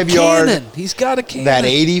 85-yard. He's got a cannon. That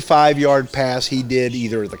 85-yard pass he did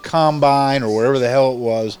either at the combine or wherever the hell it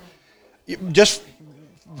was. Just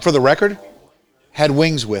for the record, had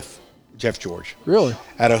wings with Jeff George. Really?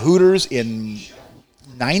 At a Hooters in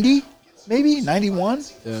 90, maybe 91.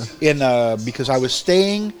 Yeah. Because I was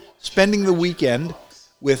spending the weekend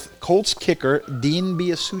with Colts kicker Dean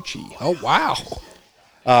Biasucci. Oh, wow.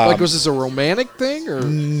 Like, was this a romantic thing? Or?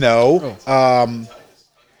 No. Oh.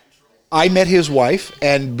 I met his wife,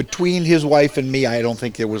 and between his wife and me, I don't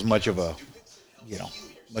think there was much of a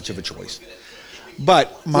choice.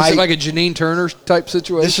 But was it like a Janine Turner type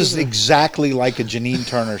situation? This is exactly like a Janine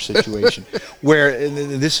Turner situation, where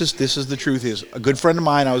this is the truth is a good friend of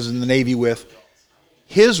mine I was in the Navy with,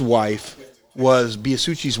 his wife was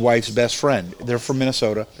Biasucci's wife's best friend. They're from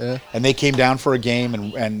Minnesota, and they came down for a game,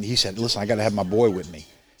 and he said, "Listen, I got to have my boy with me,"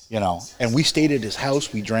 And we stayed at his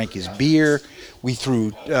house. We drank his beer. We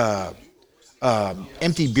threw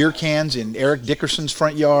empty beer cans in Eric Dickerson's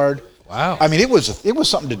front yard. Wow! I mean, it was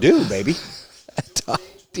something to do, baby.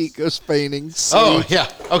 Tico's painting. Oh yeah.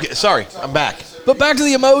 Okay. Sorry, I'm back. But back to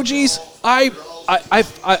the emojis. How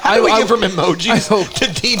do we get from emojis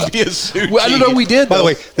to Dean Biasucci? Well, I don't know. We did. By the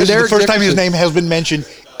way, this is Eric the first time his Dickerson name has been mentioned,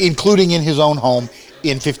 including in his own home,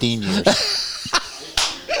 in 15 years.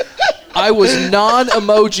 I was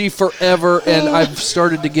non-emoji forever, and I've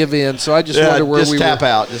started to give in. So I just wonder where we were.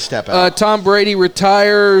 Just tap out. Tom Brady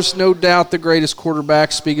retires. No doubt the greatest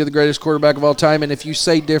quarterback. Speak of the greatest quarterback of all time. And if you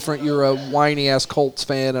say different, you're a whiny-ass Colts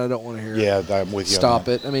fan. I don't want to hear it. Yeah, I'm with you. Stop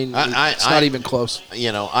it. I mean, it's not even close.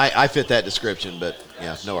 I fit that description, but,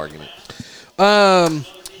 yeah, no argument.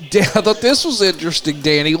 I thought this was interesting.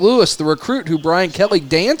 Danny Lewis, the recruit who Brian Kelly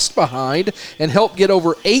danced behind and helped get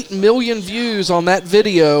over 8 million views on that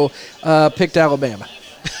video, picked Alabama.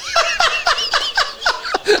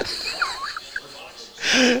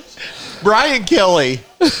 Brian Kelly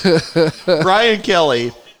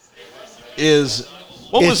is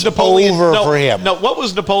what was Napoleon for him? No, what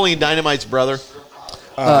was Napoleon Dynamite's brother?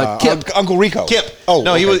 Kip. Uncle Rico. Kip. Oh,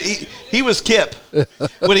 no, okay. he was Kip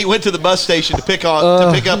when he went to the bus station to pick up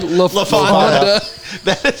LaFonda.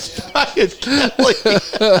 That is Brian Kelly.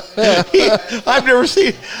 I've never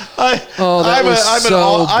seen. I am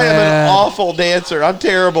an awful dancer. I'm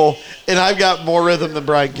terrible, and I've got more rhythm than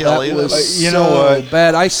Brian Kelly. That was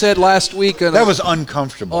bad. I said last week that was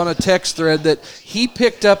uncomfortable on a text thread that he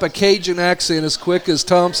picked up a Cajun accent as quick as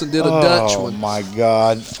Thompson did a Dutch one. Oh my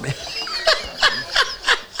God.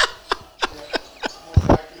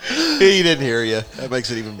 He didn't hear you. That makes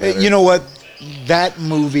it even better. You know what? That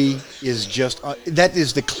movie is just that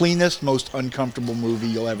is the cleanest, most uncomfortable movie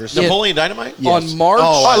you'll ever see. Napoleon Dynamite? Yes. On March.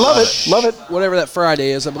 Oh, I love it. Love it. Whatever that Friday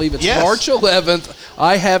is, I believe it's March 11th.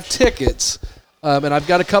 I have tickets, and I've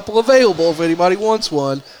got a couple available if anybody wants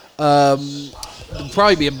one.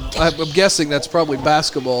 I'm guessing that's probably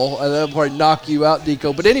basketball. That'll probably knock you out,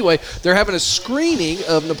 Deco. But anyway, they're having a screening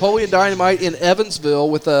of Napoleon Dynamite in Evansville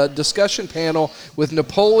with a discussion panel with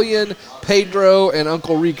Napoleon, Pedro, and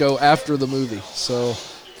Uncle Rico after the movie. So,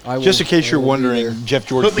 just in case you're wondering, Jeff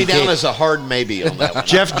George put me down as a hard maybe on that one.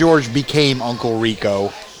 Jeff George became Uncle Rico.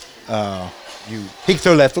 He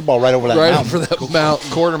threw that football right over that mountain. Over that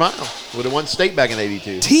mountain. Quarter mile. Would have won state back in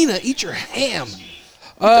 '82. Tina, eat your ham.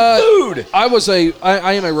 Food.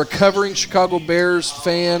 I am a recovering Chicago Bears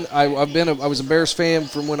fan. I was a Bears fan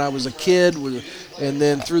from when I was a kid, and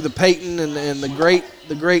then through the Peyton and the great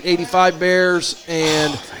 '85 Bears,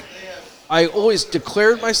 and I always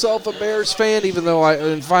declared myself a Bears fan, even though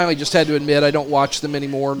I finally just had to admit I don't watch them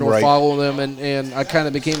anymore nor follow them, and I kind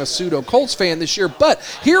of became a pseudo Colts fan this year. But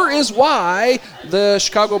here is why the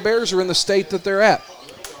Chicago Bears are in the state that they're at.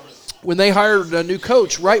 When they hired a new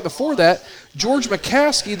coach, right before that, George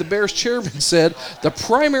McCaskey, the Bears chairman, said the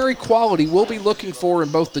primary quality we'll be looking for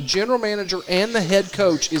in both the general manager and the head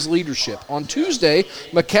coach is leadership. On Tuesday,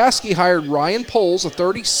 McCaskey hired Ryan Poles, a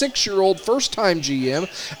 36-year-old first-time GM,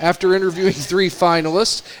 after interviewing 3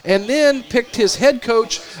 finalists, and then picked his head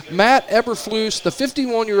coach, Matt Eberflus, the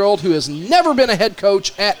 51-year-old who has never been a head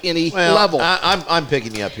coach at any level. I'm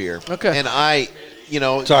picking you up here. Okay. And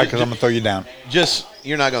sorry, because I'm going to throw you down.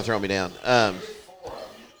 You're not going to throw me down.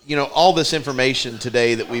 All this information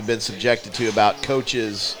today that we've been subjected to about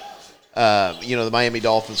coaches, the Miami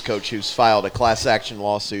Dolphins coach who's filed a class action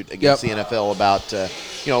lawsuit against the NFL about,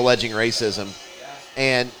 alleging racism.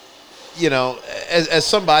 And, as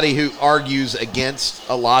somebody who argues against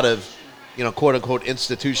a lot of, quote unquote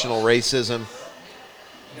institutional racism,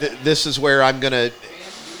 this is where I'm going to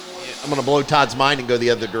blow Todd's mind and go the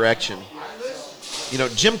other direction.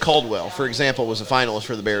 Jim Caldwell, for example, was a finalist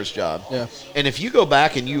for the Bears job. Yeah. And if you go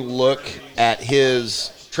back and you look at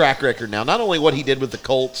his track record now, not only what he did with the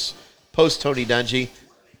Colts post Tony Dungy,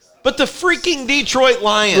 but the freaking Detroit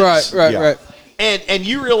Lions. Right. And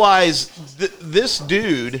you realize this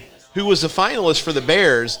dude who was a finalist for the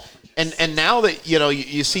Bears, and now that,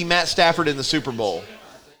 you see Matt Stafford in the Super Bowl,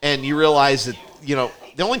 and you realize that,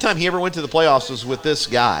 the only time he ever went to the playoffs was with this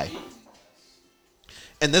guy.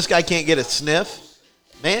 And this guy can't get a sniff.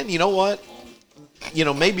 Man, you know what?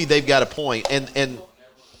 Maybe they've got a point, and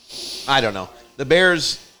I don't know. The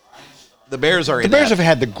Bears are in. The Bears have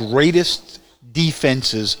had the greatest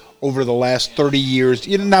defenses over the last 30 years.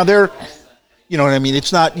 Now they're, what I mean.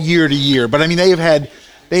 It's not year to year, but I mean they have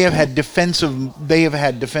had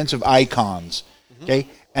defensive icons. Okay,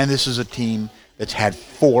 and this is a team that's had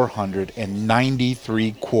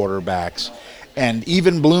 493 quarterbacks, and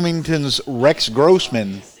even Bloomington's Rex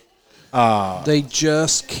Grossman. They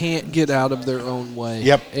just can't get out of their own way.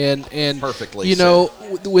 Yep. And perfectly.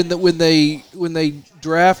 When they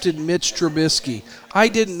drafted Mitch Trubisky, I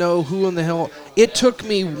didn't know who in the hell. It took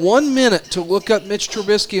me 1 minute to look up Mitch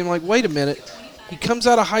Trubisky, and I'm like, wait a minute. He comes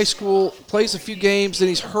out of high school, plays a few games, then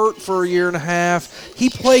he's hurt for a year and a half. He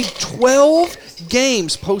played 12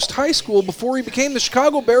 games post-high school before he became the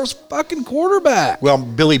Chicago Bears fucking quarterback. Well,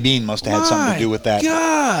 Billy Bean must have had something to do with that.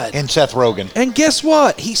 God. And Seth Rogen. And guess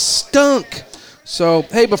what? He stunk. So,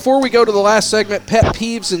 hey, before we go to the last segment, pet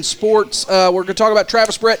peeves in sports, we're going to talk about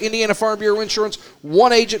Travis Brett, Indiana Farm Bureau Insurance,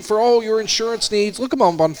 one agent for all your insurance needs. Look him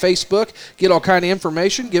up on Facebook. Get all kind of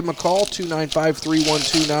information. Give him a call,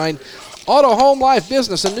 295-3129. Auto, home, life,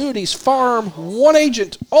 business, annuities, farm, one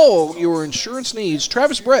agent, all your insurance needs.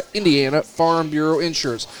 Travis Brett, Indiana Farm Bureau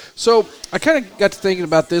Insurance. So I kind of got to thinking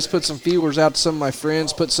about this, put some feelers out to some of my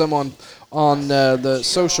friends, put some on the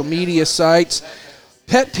social media sites.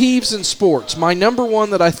 Pet peeves in sports. My number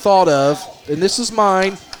one that I thought of, and this is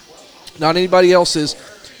mine, not anybody else's,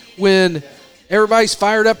 when everybody's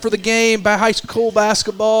fired up for the game, by high school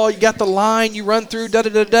basketball, you got the line, you run through,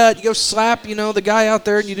 da-da-da-da, you go slap, the guy out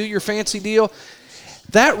there and you do your fancy deal.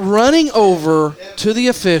 That running over to the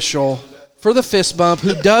official for the fist bump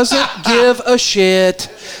who doesn't give a shit,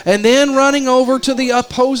 and then running over to the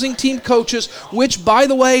opposing team coaches, which, by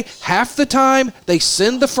the way, half the time they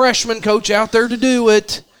send the freshman coach out there to do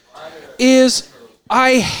it,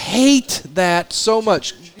 I hate that so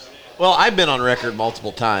much. Well, I've been on record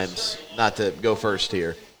multiple times, not to go first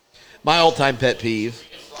here. My all-time pet peeve,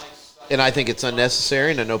 and I think it's unnecessary,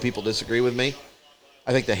 and I know people disagree with me,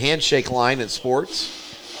 I think the handshake line in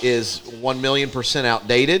sports is 1,000,000%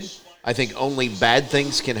 outdated. I think only bad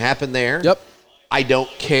things can happen there. Yep. I don't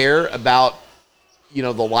care about, the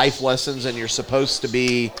life lessons, and you're supposed to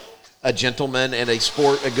be a gentleman and a good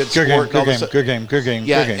sport. Good game.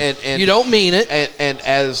 Yeah, and you don't mean it. And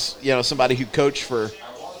as, somebody who coached for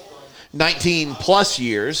 19 plus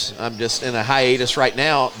years, I'm just in a hiatus right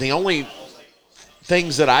now. The only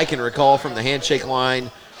things that I can recall from the handshake line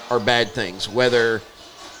are bad things. Whether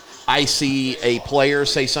I see a player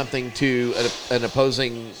say something to an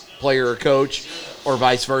opposing player or coach, or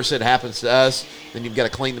vice versa, it happens to us, then you've got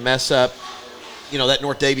to clean the mess up. That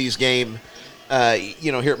North Davies game,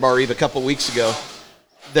 here at Bar Eve a couple of weeks ago,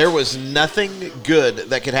 there was nothing good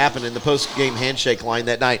that could happen in the post-game handshake line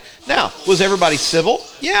that night. Now, was everybody civil?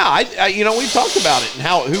 Yeah, we talked about it and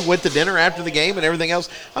who went to dinner after the game and everything else.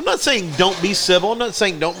 I'm not saying don't be civil. I'm not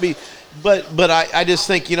saying don't be, but I just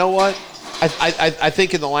think, you know what? I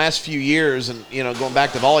think in the last few years, and going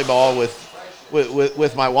back to volleyball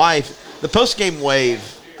with my wife, the post-game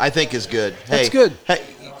wave I think is good. That's good. Hey,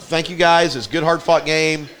 thank you guys. It's a good, hard-fought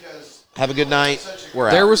game. Have a good night. We're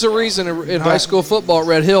out. There was a reason in high school football at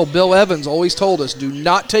Red Hill, Bill Evans always told us, do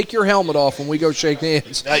not take your helmet off when we go shake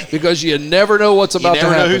hands, because you never know what's about to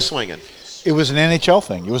happen. You never know who's swinging. It was an NHL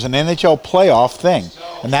thing. It was an NHL playoff thing.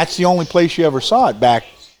 And that's the only place you ever saw it back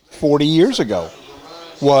 40 years ago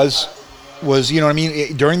was you know what I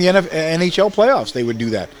mean? During the NHL playoffs, they would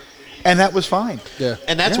do that. And that was fine. Yeah.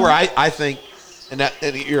 And that's where I think, and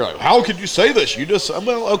you're like, how could you say this? You just,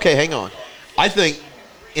 well, okay, hang on. I think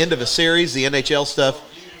end of a series, the NHL stuff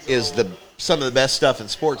is some of the best stuff in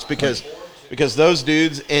sports because those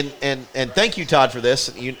dudes, and thank you, Todd, for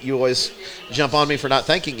this. You always jump on me for not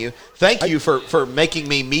thanking you. Thank you for making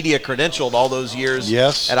me media credentialed all those years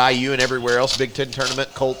at IU and everywhere else, Big Ten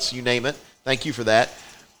tournament, Colts, you name it. Thank you for that.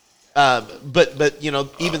 But you know,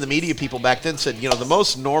 even the media people back then said, you know, the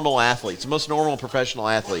most normal athletes, the most normal professional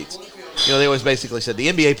athletes, you know, they always basically said the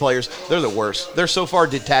NBA players, they're the worst. They're so far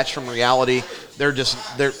detached from reality. They're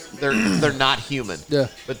just they're not human. Yeah.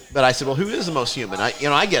 But I said, well, who is the most human?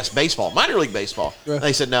 I guess baseball, minor league baseball. Right.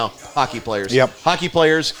 They said no, hockey players. Yep. Hockey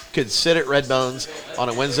players could sit at Red Bones on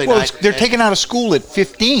a Wednesday night. They're taken out of school at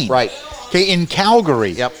 15. Right. Okay, in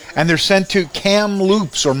Calgary. Yep. And they're sent to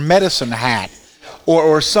Kamloops or Medicine Hat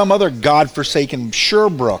or some other godforsaken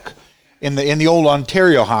Sherbrooke in the old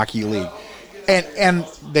Ontario Hockey League. And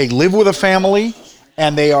they live with a family,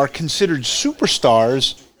 and they are considered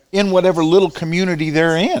superstars in whatever little community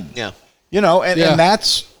they're in. Yeah. You know, and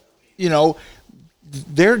that's, you know,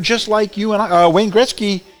 they're just like you and I. Wayne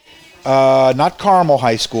Gretzky, not Carmel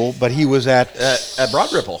High School, but he was at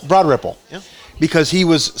Broad Ripple. Broad Ripple. Yeah. Because he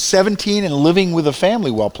was 17 and living with a family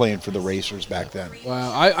while playing for the Racers back then.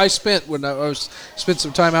 Wow. I spent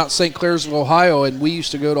some time out in St. Clairsville, Ohio, and we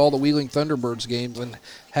used to go to all the Wheeling Thunderbirds games and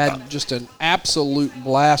had just an absolute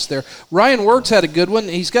blast there. Ryan Wirtz had a good one.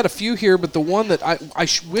 He's got a few here, but the one that I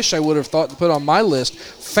wish I would have thought to put on my list,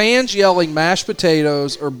 fans yelling mashed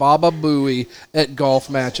potatoes or Baba Booey at golf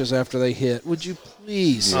matches after they hit. Would you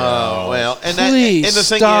please? Oh, well. And please the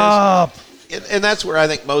thing stop. is, and that's where I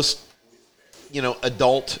think most, you know,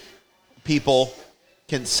 adult people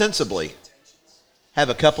can sensibly have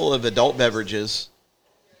a couple of adult beverages,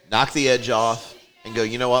 knock the edge off, and go,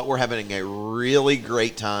 you know what, we're having a really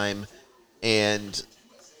great time, and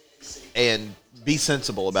be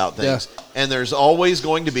sensible about things. Yeah. And there's always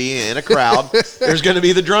going to be, in a crowd, there's going to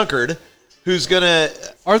be the drunkard who's going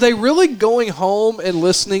to... Are they really going home and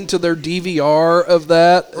listening to their DVR of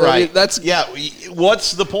that? Right. I mean, that's... Yeah,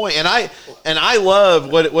 what's the point? And I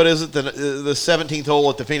love, what is it, the 17th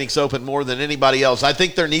hole at the Phoenix Open more than anybody else. I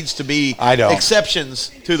think there needs to be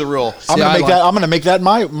exceptions to the rule. I'm going to make that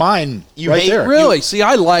mine right there. Really? See,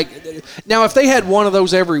 I like – now, if they had one of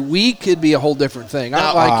those every week, it'd be a whole different thing.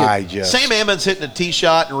 I like it. Sam Ammons hitting a tee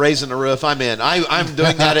shot and raising the roof, I'm in. I'm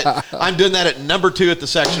doing that at number 2 at the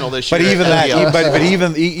sectional this year. But even that, but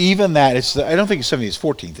even that, I don't think it's 17th, it's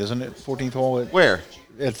 14th, isn't it? 14th hole? Where?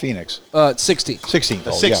 At Phoenix. 16th. 16th.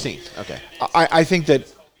 The 16th. Yeah. Okay. I think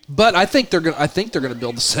that. But I think they're gonna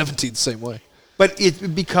build the 17th the same way. But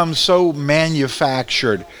it becomes so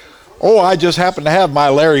manufactured. Oh, I just happen to have my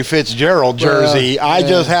Larry Fitzgerald jersey. I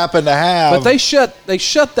just happen to have. But they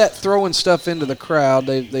shut that throwing stuff into the crowd.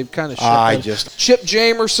 They've kind of shut that. Chip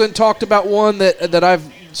Jamerson talked about one that I've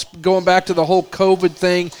going back to the whole COVID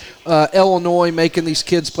thing. Illinois making these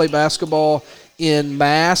kids play basketball in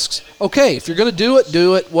masks. Okay, if you're going to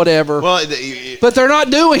do it, whatever. Well, but they're not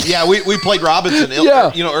doing it. Yeah, we played Robinson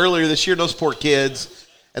earlier this year, those poor kids,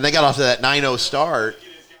 and they got off to that 9-0 start,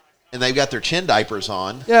 and they've got their chin diapers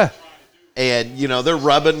on. Yeah. And, you know, they're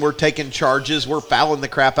rubbing, we're taking charges, we're fouling the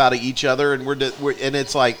crap out of each other, and and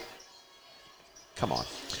it's like, come on.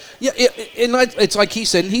 Yeah, and it's like he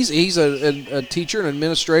said, he's a teacher, an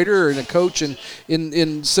administrator, and a coach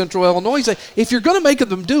in Central Illinois. He's like, if you're going to make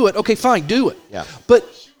them do it, okay, fine, do it. Yeah. But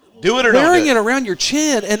do it or wearing it around your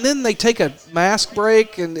chin, and then they take a mask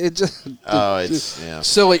break, and it just it's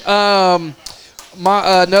silly.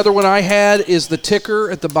 Another one I had is the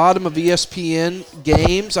ticker at the bottom of ESPN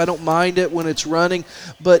games. I don't mind it when it's running,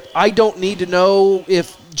 but I don't need to know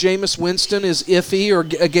if Jameis Winston is iffy or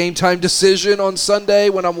a game time decision on Sunday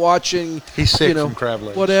when I'm watching. He's sick from crab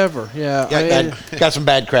legs. Whatever, yeah. Got some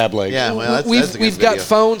bad crab legs. Yeah, well, we've got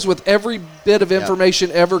phones with every bit of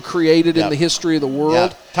information ever created in the history of the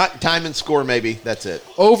world. Yeah. Time and score, maybe. That's it.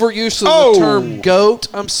 Overuse of the term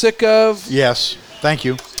GOAT, I'm sick of. Yes. Thank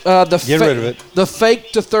you. Get rid of it. The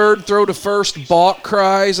fake to third, throw to first, balk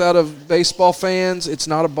cries out of baseball fans. It's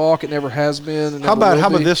not a balk. It never has been. How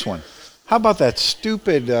about this one? How about that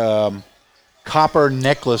stupid copper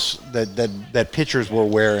necklace that pitchers were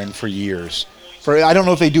wearing for years? I don't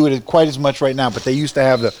know if they do it quite as much right now, but they used to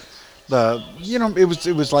have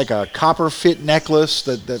it was like a copper fit necklace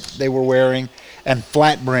that they were wearing, And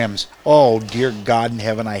flat brims. Oh, dear God in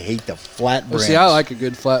heaven, I hate the flat brims. Well, see, I like a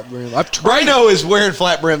good flat brim. I've tried. Rhino is wearing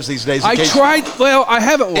flat brims these days. I tried. Well, I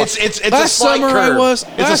haven't. It's last a slight summer curve.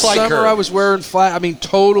 Last summer I was wearing flat. I mean,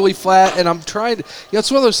 totally flat, and I'm trying to. It's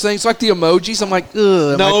one of those things like the emojis. I'm like,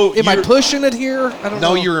 ugh. Am I pushing it here? I don't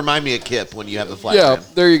know. No, you remind me of Kip when you have the flat brim.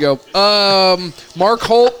 There you go. Mark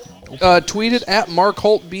Holt tweeted at Mark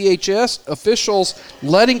Holt BHS, officials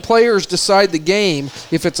letting players decide the game.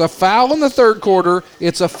 If it's a foul in the third quarter,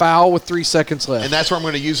 it's a foul with 3 seconds left. And that's where I'm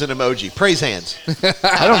going to use an emoji. Praise hands.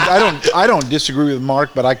 I don't disagree with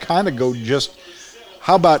Mark, but I kind of go just,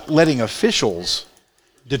 how about letting officials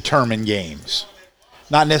determine games?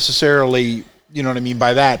 Not necessarily, you know what I mean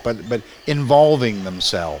by that, but involving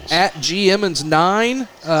themselves. At G Emmons 9,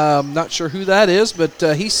 not sure who that is, but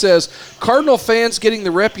he says Cardinal fans getting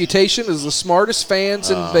the reputation as the smartest fans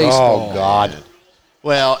in baseball. Oh God!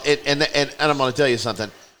 Well, and I'm going to tell you something.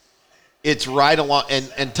 It's right along,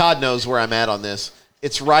 and Todd knows where I'm at on this.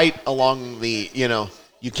 It's right along the,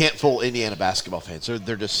 you can't fool Indiana basketball fans.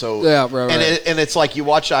 They're just so right. And it's like you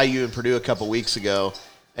watch IU and Purdue a couple weeks ago,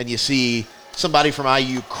 and you see somebody from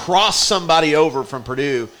IU cross somebody over from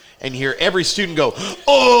Purdue, and hear every student go,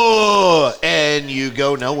 oh, and you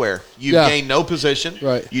go nowhere. You gain no position.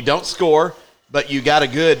 Right. You don't score, but you got a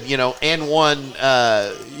good, and one,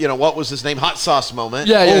 what was his name? Hot sauce moment.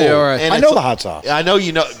 Yeah, all right. And I know the hot sauce. I know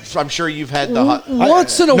you know. I'm sure you've had the hot.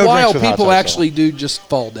 Once in a no while, drinks with people hot sauce, actually do just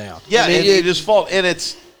fall down. Yeah, I mean, it just fall, and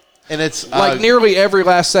it's like nearly every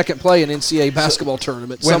last second play in NCAA basketball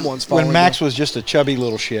tournament, someone's falling. When Max was just a chubby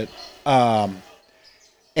little shit, and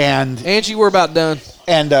Angie, we're about done.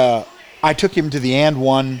 And I took him to the And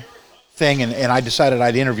One thing, and I decided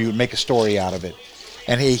I'd interview and make a story out of it.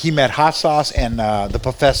 And he met Hot Sauce and the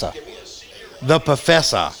Professor. The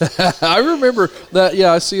Professor. I remember that.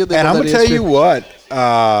 Yeah, I see it. And I'm going to tell you what,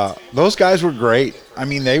 those guys were great. I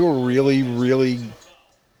mean, they were really, really.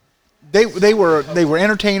 They were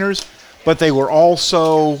entertainers, but they were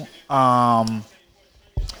also,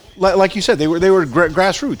 like you said, they were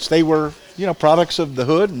grassroots. They were products of the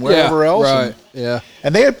hood and wherever else. Right.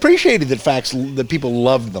 And they appreciated that people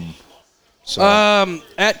loved them. So.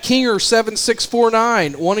 At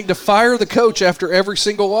Kinger7649, wanting to fire the coach after every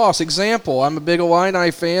single loss. Example, I'm a big Illini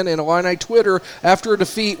fan, and Illini Twitter, after a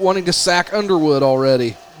defeat, wanting to sack Underwood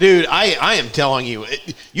already. Dude, I am telling you,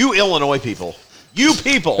 you Illinois people,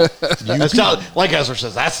 like Ezra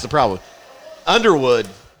says, that's the problem. Underwood,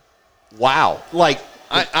 wow. Like,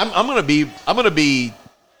 I'm gonna be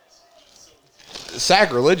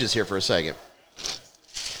sacrilegious here for a second.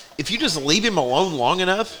 If you just leave him alone long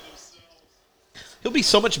enough, he'll be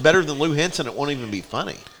so much better than Lou Henson, it won't even be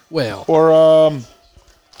funny. Well. Or, and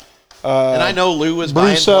I know Lou was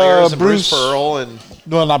buying players and Bruce Pearl and.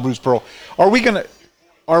 No, not Bruce Pearl. Are we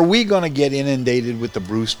gonna get inundated with the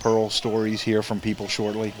Bruce Pearl stories here from people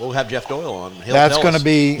shortly? We'll have Jeff Doyle on. That's going to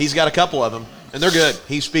be. He's got a couple of them, and they're good.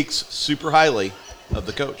 He speaks super highly of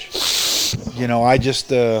the coach.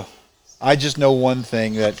 I just know one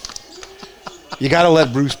thing, that you got to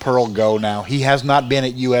let Bruce Pearl go now. He has not been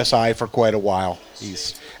at USI for quite a while.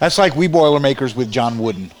 That's like we Boilermakers with John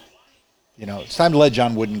Wooden. It's time to let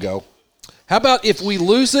John Wooden go. How about if we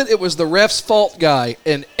lose it, it was the ref's fault guy.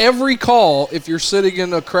 And every call, if you're sitting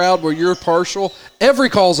in a crowd where you're partial, every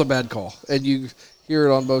call's a bad call. And you hear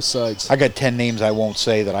it on both sides. I got 10 names I won't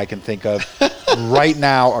say that I can think of right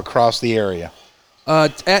now across the area.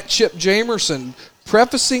 At Chip Jamerson,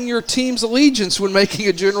 prefacing your team's allegiance when making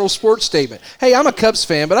a general sports statement. Hey, I'm a Cubs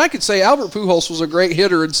fan, but I could say Albert Pujols was a great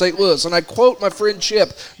hitter in St. Louis. And I quote my friend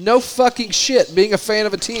Chip, no fucking shit. Being a fan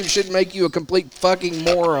of a team shouldn't make you a complete fucking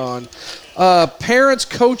moron. Parents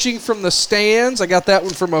coaching from the stands. I got that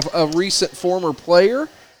one from a recent former player.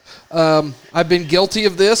 I've been guilty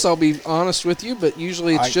of this, I'll be honest with you, but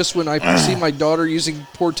usually it's just when I see my daughter using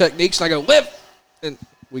poor techniques and I go, live! And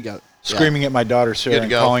we got it. Screaming at my daughter, Sarah,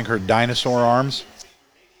 and calling her dinosaur arms.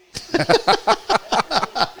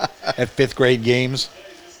 At fifth grade games.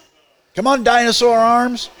 Come on, dinosaur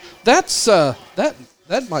arms. That's that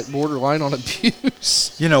might borderline on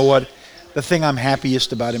abuse. You know what? The thing I'm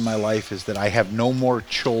happiest about in my life is that I have no more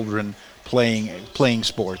children playing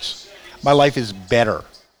sports. My life is better.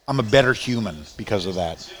 I'm a better human because of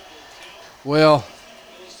that. Well,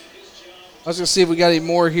 I was going to see if we got any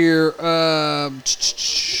more here.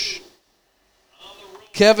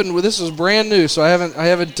 Kevin, this is brand new, so I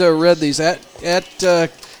haven't read these. At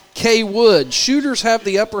K Wood, shooters have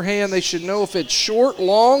the upper hand. They should know if it's short,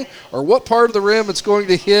 long, or what part of the rim it's going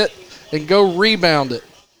to hit, and go rebound it.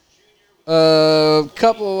 A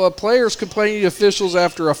couple of players complaining to officials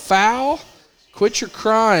after a foul. Quit your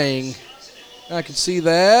crying. I can see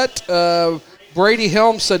that. Brady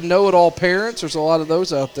Helms said know-it-all parents. There's a lot of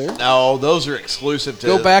those out there. No, those are exclusive to...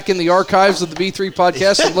 Go back in the archives of the B3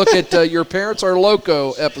 podcast and look at Your Parents Are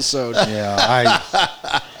Loco episode. Yeah,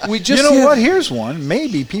 you know what? Here's one.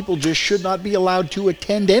 Maybe people just should not be allowed to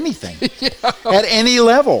attend anything at any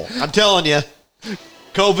level. I'm telling you,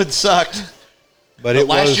 COVID sucked. But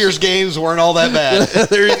last year's games weren't all that bad.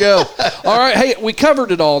 There you go. All right. Hey, we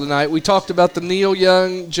covered it all tonight. We talked about the Neil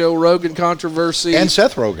Young, Joe Rogan controversy. And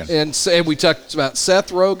Seth Rogen. And we talked about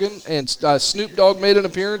Seth Rogen. And Snoop Dogg made an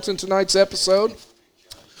appearance in tonight's episode.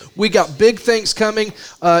 We got big things coming.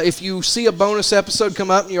 If you see a bonus episode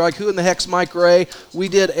come up and you're like, who in the heck's Mike Ray? We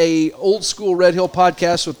did a old school Red Hill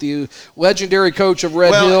podcast with the legendary coach of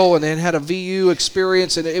Red Hill and then had a VU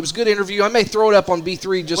experience. And it was a good interview. I may throw it up on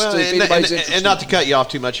B3 just if anybody's interested. And not to cut you off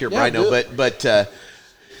too much here, Brian, but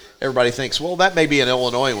everybody thinks, well, that may be an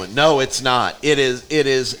Illinois one. No, it's not. It is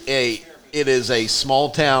a small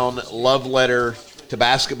town love letter to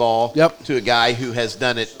basketball to a guy who has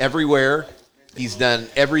done it everywhere. He's done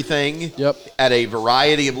everything at a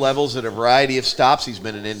variety of levels, at a variety of stops. He's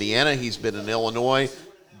been in Indiana. He's been in Illinois.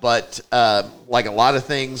 But like a lot of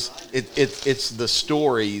things, it's the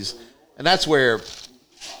stories. And that's where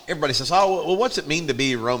everybody says, oh, well, what's it mean to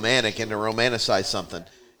be romantic and to romanticize something?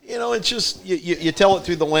 You know, it's just you tell it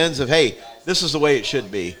through the lens of, hey, this is the way it should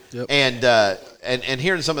be. And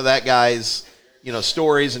hearing some of that guy's,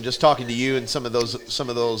 stories and just talking to you and some of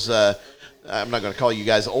those I'm not going to call you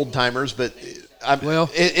guys old timers, but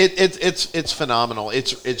it's phenomenal.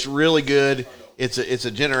 It's really good. It's a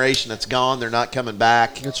generation that's gone. They're not coming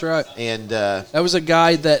back. That's right. And that was a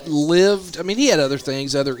guy that lived. I mean, he had other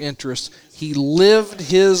things, other interests. He lived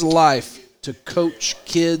his life to coach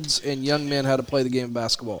kids and young men how to play the game of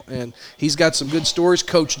basketball. And he's got some good stories.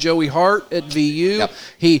 Coach Joey Hart at VU.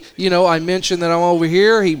 He, I mentioned that I'm over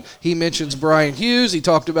here. He mentions Brian Hughes. He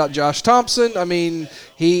talked about Josh Thompson. I mean,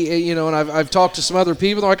 and I've talked to some other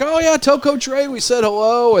people. They're like, oh yeah, tell Coach Ray we said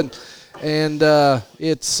hello, and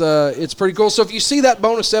it's pretty cool. So if you see that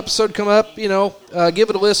bonus episode come up, give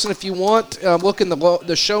it a listen if you want. Look in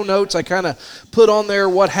the show notes. I kind of put on there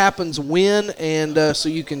what happens when, and so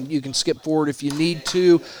you can skip forward if you need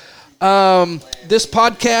to. This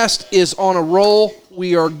podcast is on a roll.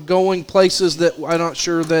 We are going places that I'm not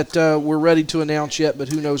sure that we're ready to announce yet, but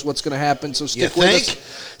who knows what's going to happen. So stick with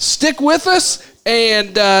us. Stick with us.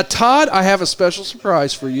 And Todd, I have a special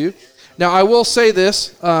surprise for you. Now, I will say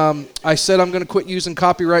this. I said I'm going to quit using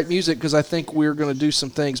copyright music because I think we're going to do some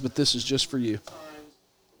things, but this is just for you.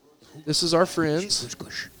 This is our friends.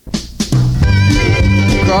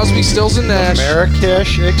 Crosby, Stills, and Nash.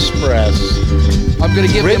 Marrakesh Express. I'm going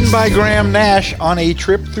to give Written by Graham Nash on a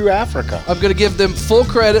trip through Africa. I'm going to give them full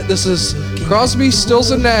credit. This is Crosby, Stills,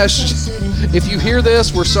 and Nash. If you hear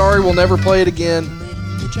this, we're sorry. We'll never play it again.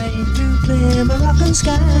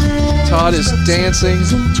 Todd is dancing.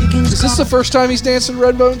 Is this the first time he's dancing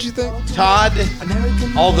Redbones, you think? Todd,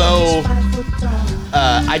 although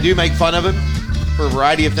I do make fun of him for a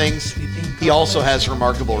variety of things, he also has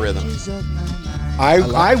remarkable rhythm.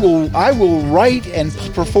 I will write and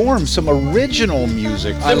perform some original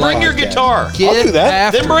music. Then bring your guitar. I'll do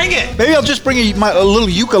that. Then bring it. Maybe I'll just bring a little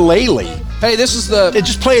ukulele. Hey, this is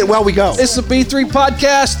just play it while we go. It's the B3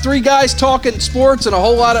 podcast. 3 guys talking sports and a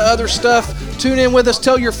whole lot of other stuff. Tune in with us.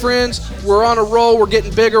 Tell your friends. We're on a roll. We're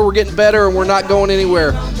getting bigger. We're getting better, and we're not going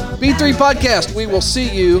anywhere. B3 podcast. We will see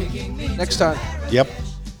you next time. Yep.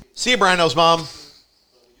 See you, Briano's mom.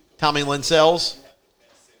 Tommy Lynn Sells.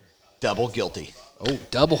 Double guilty. Oh,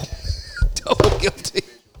 double guilty.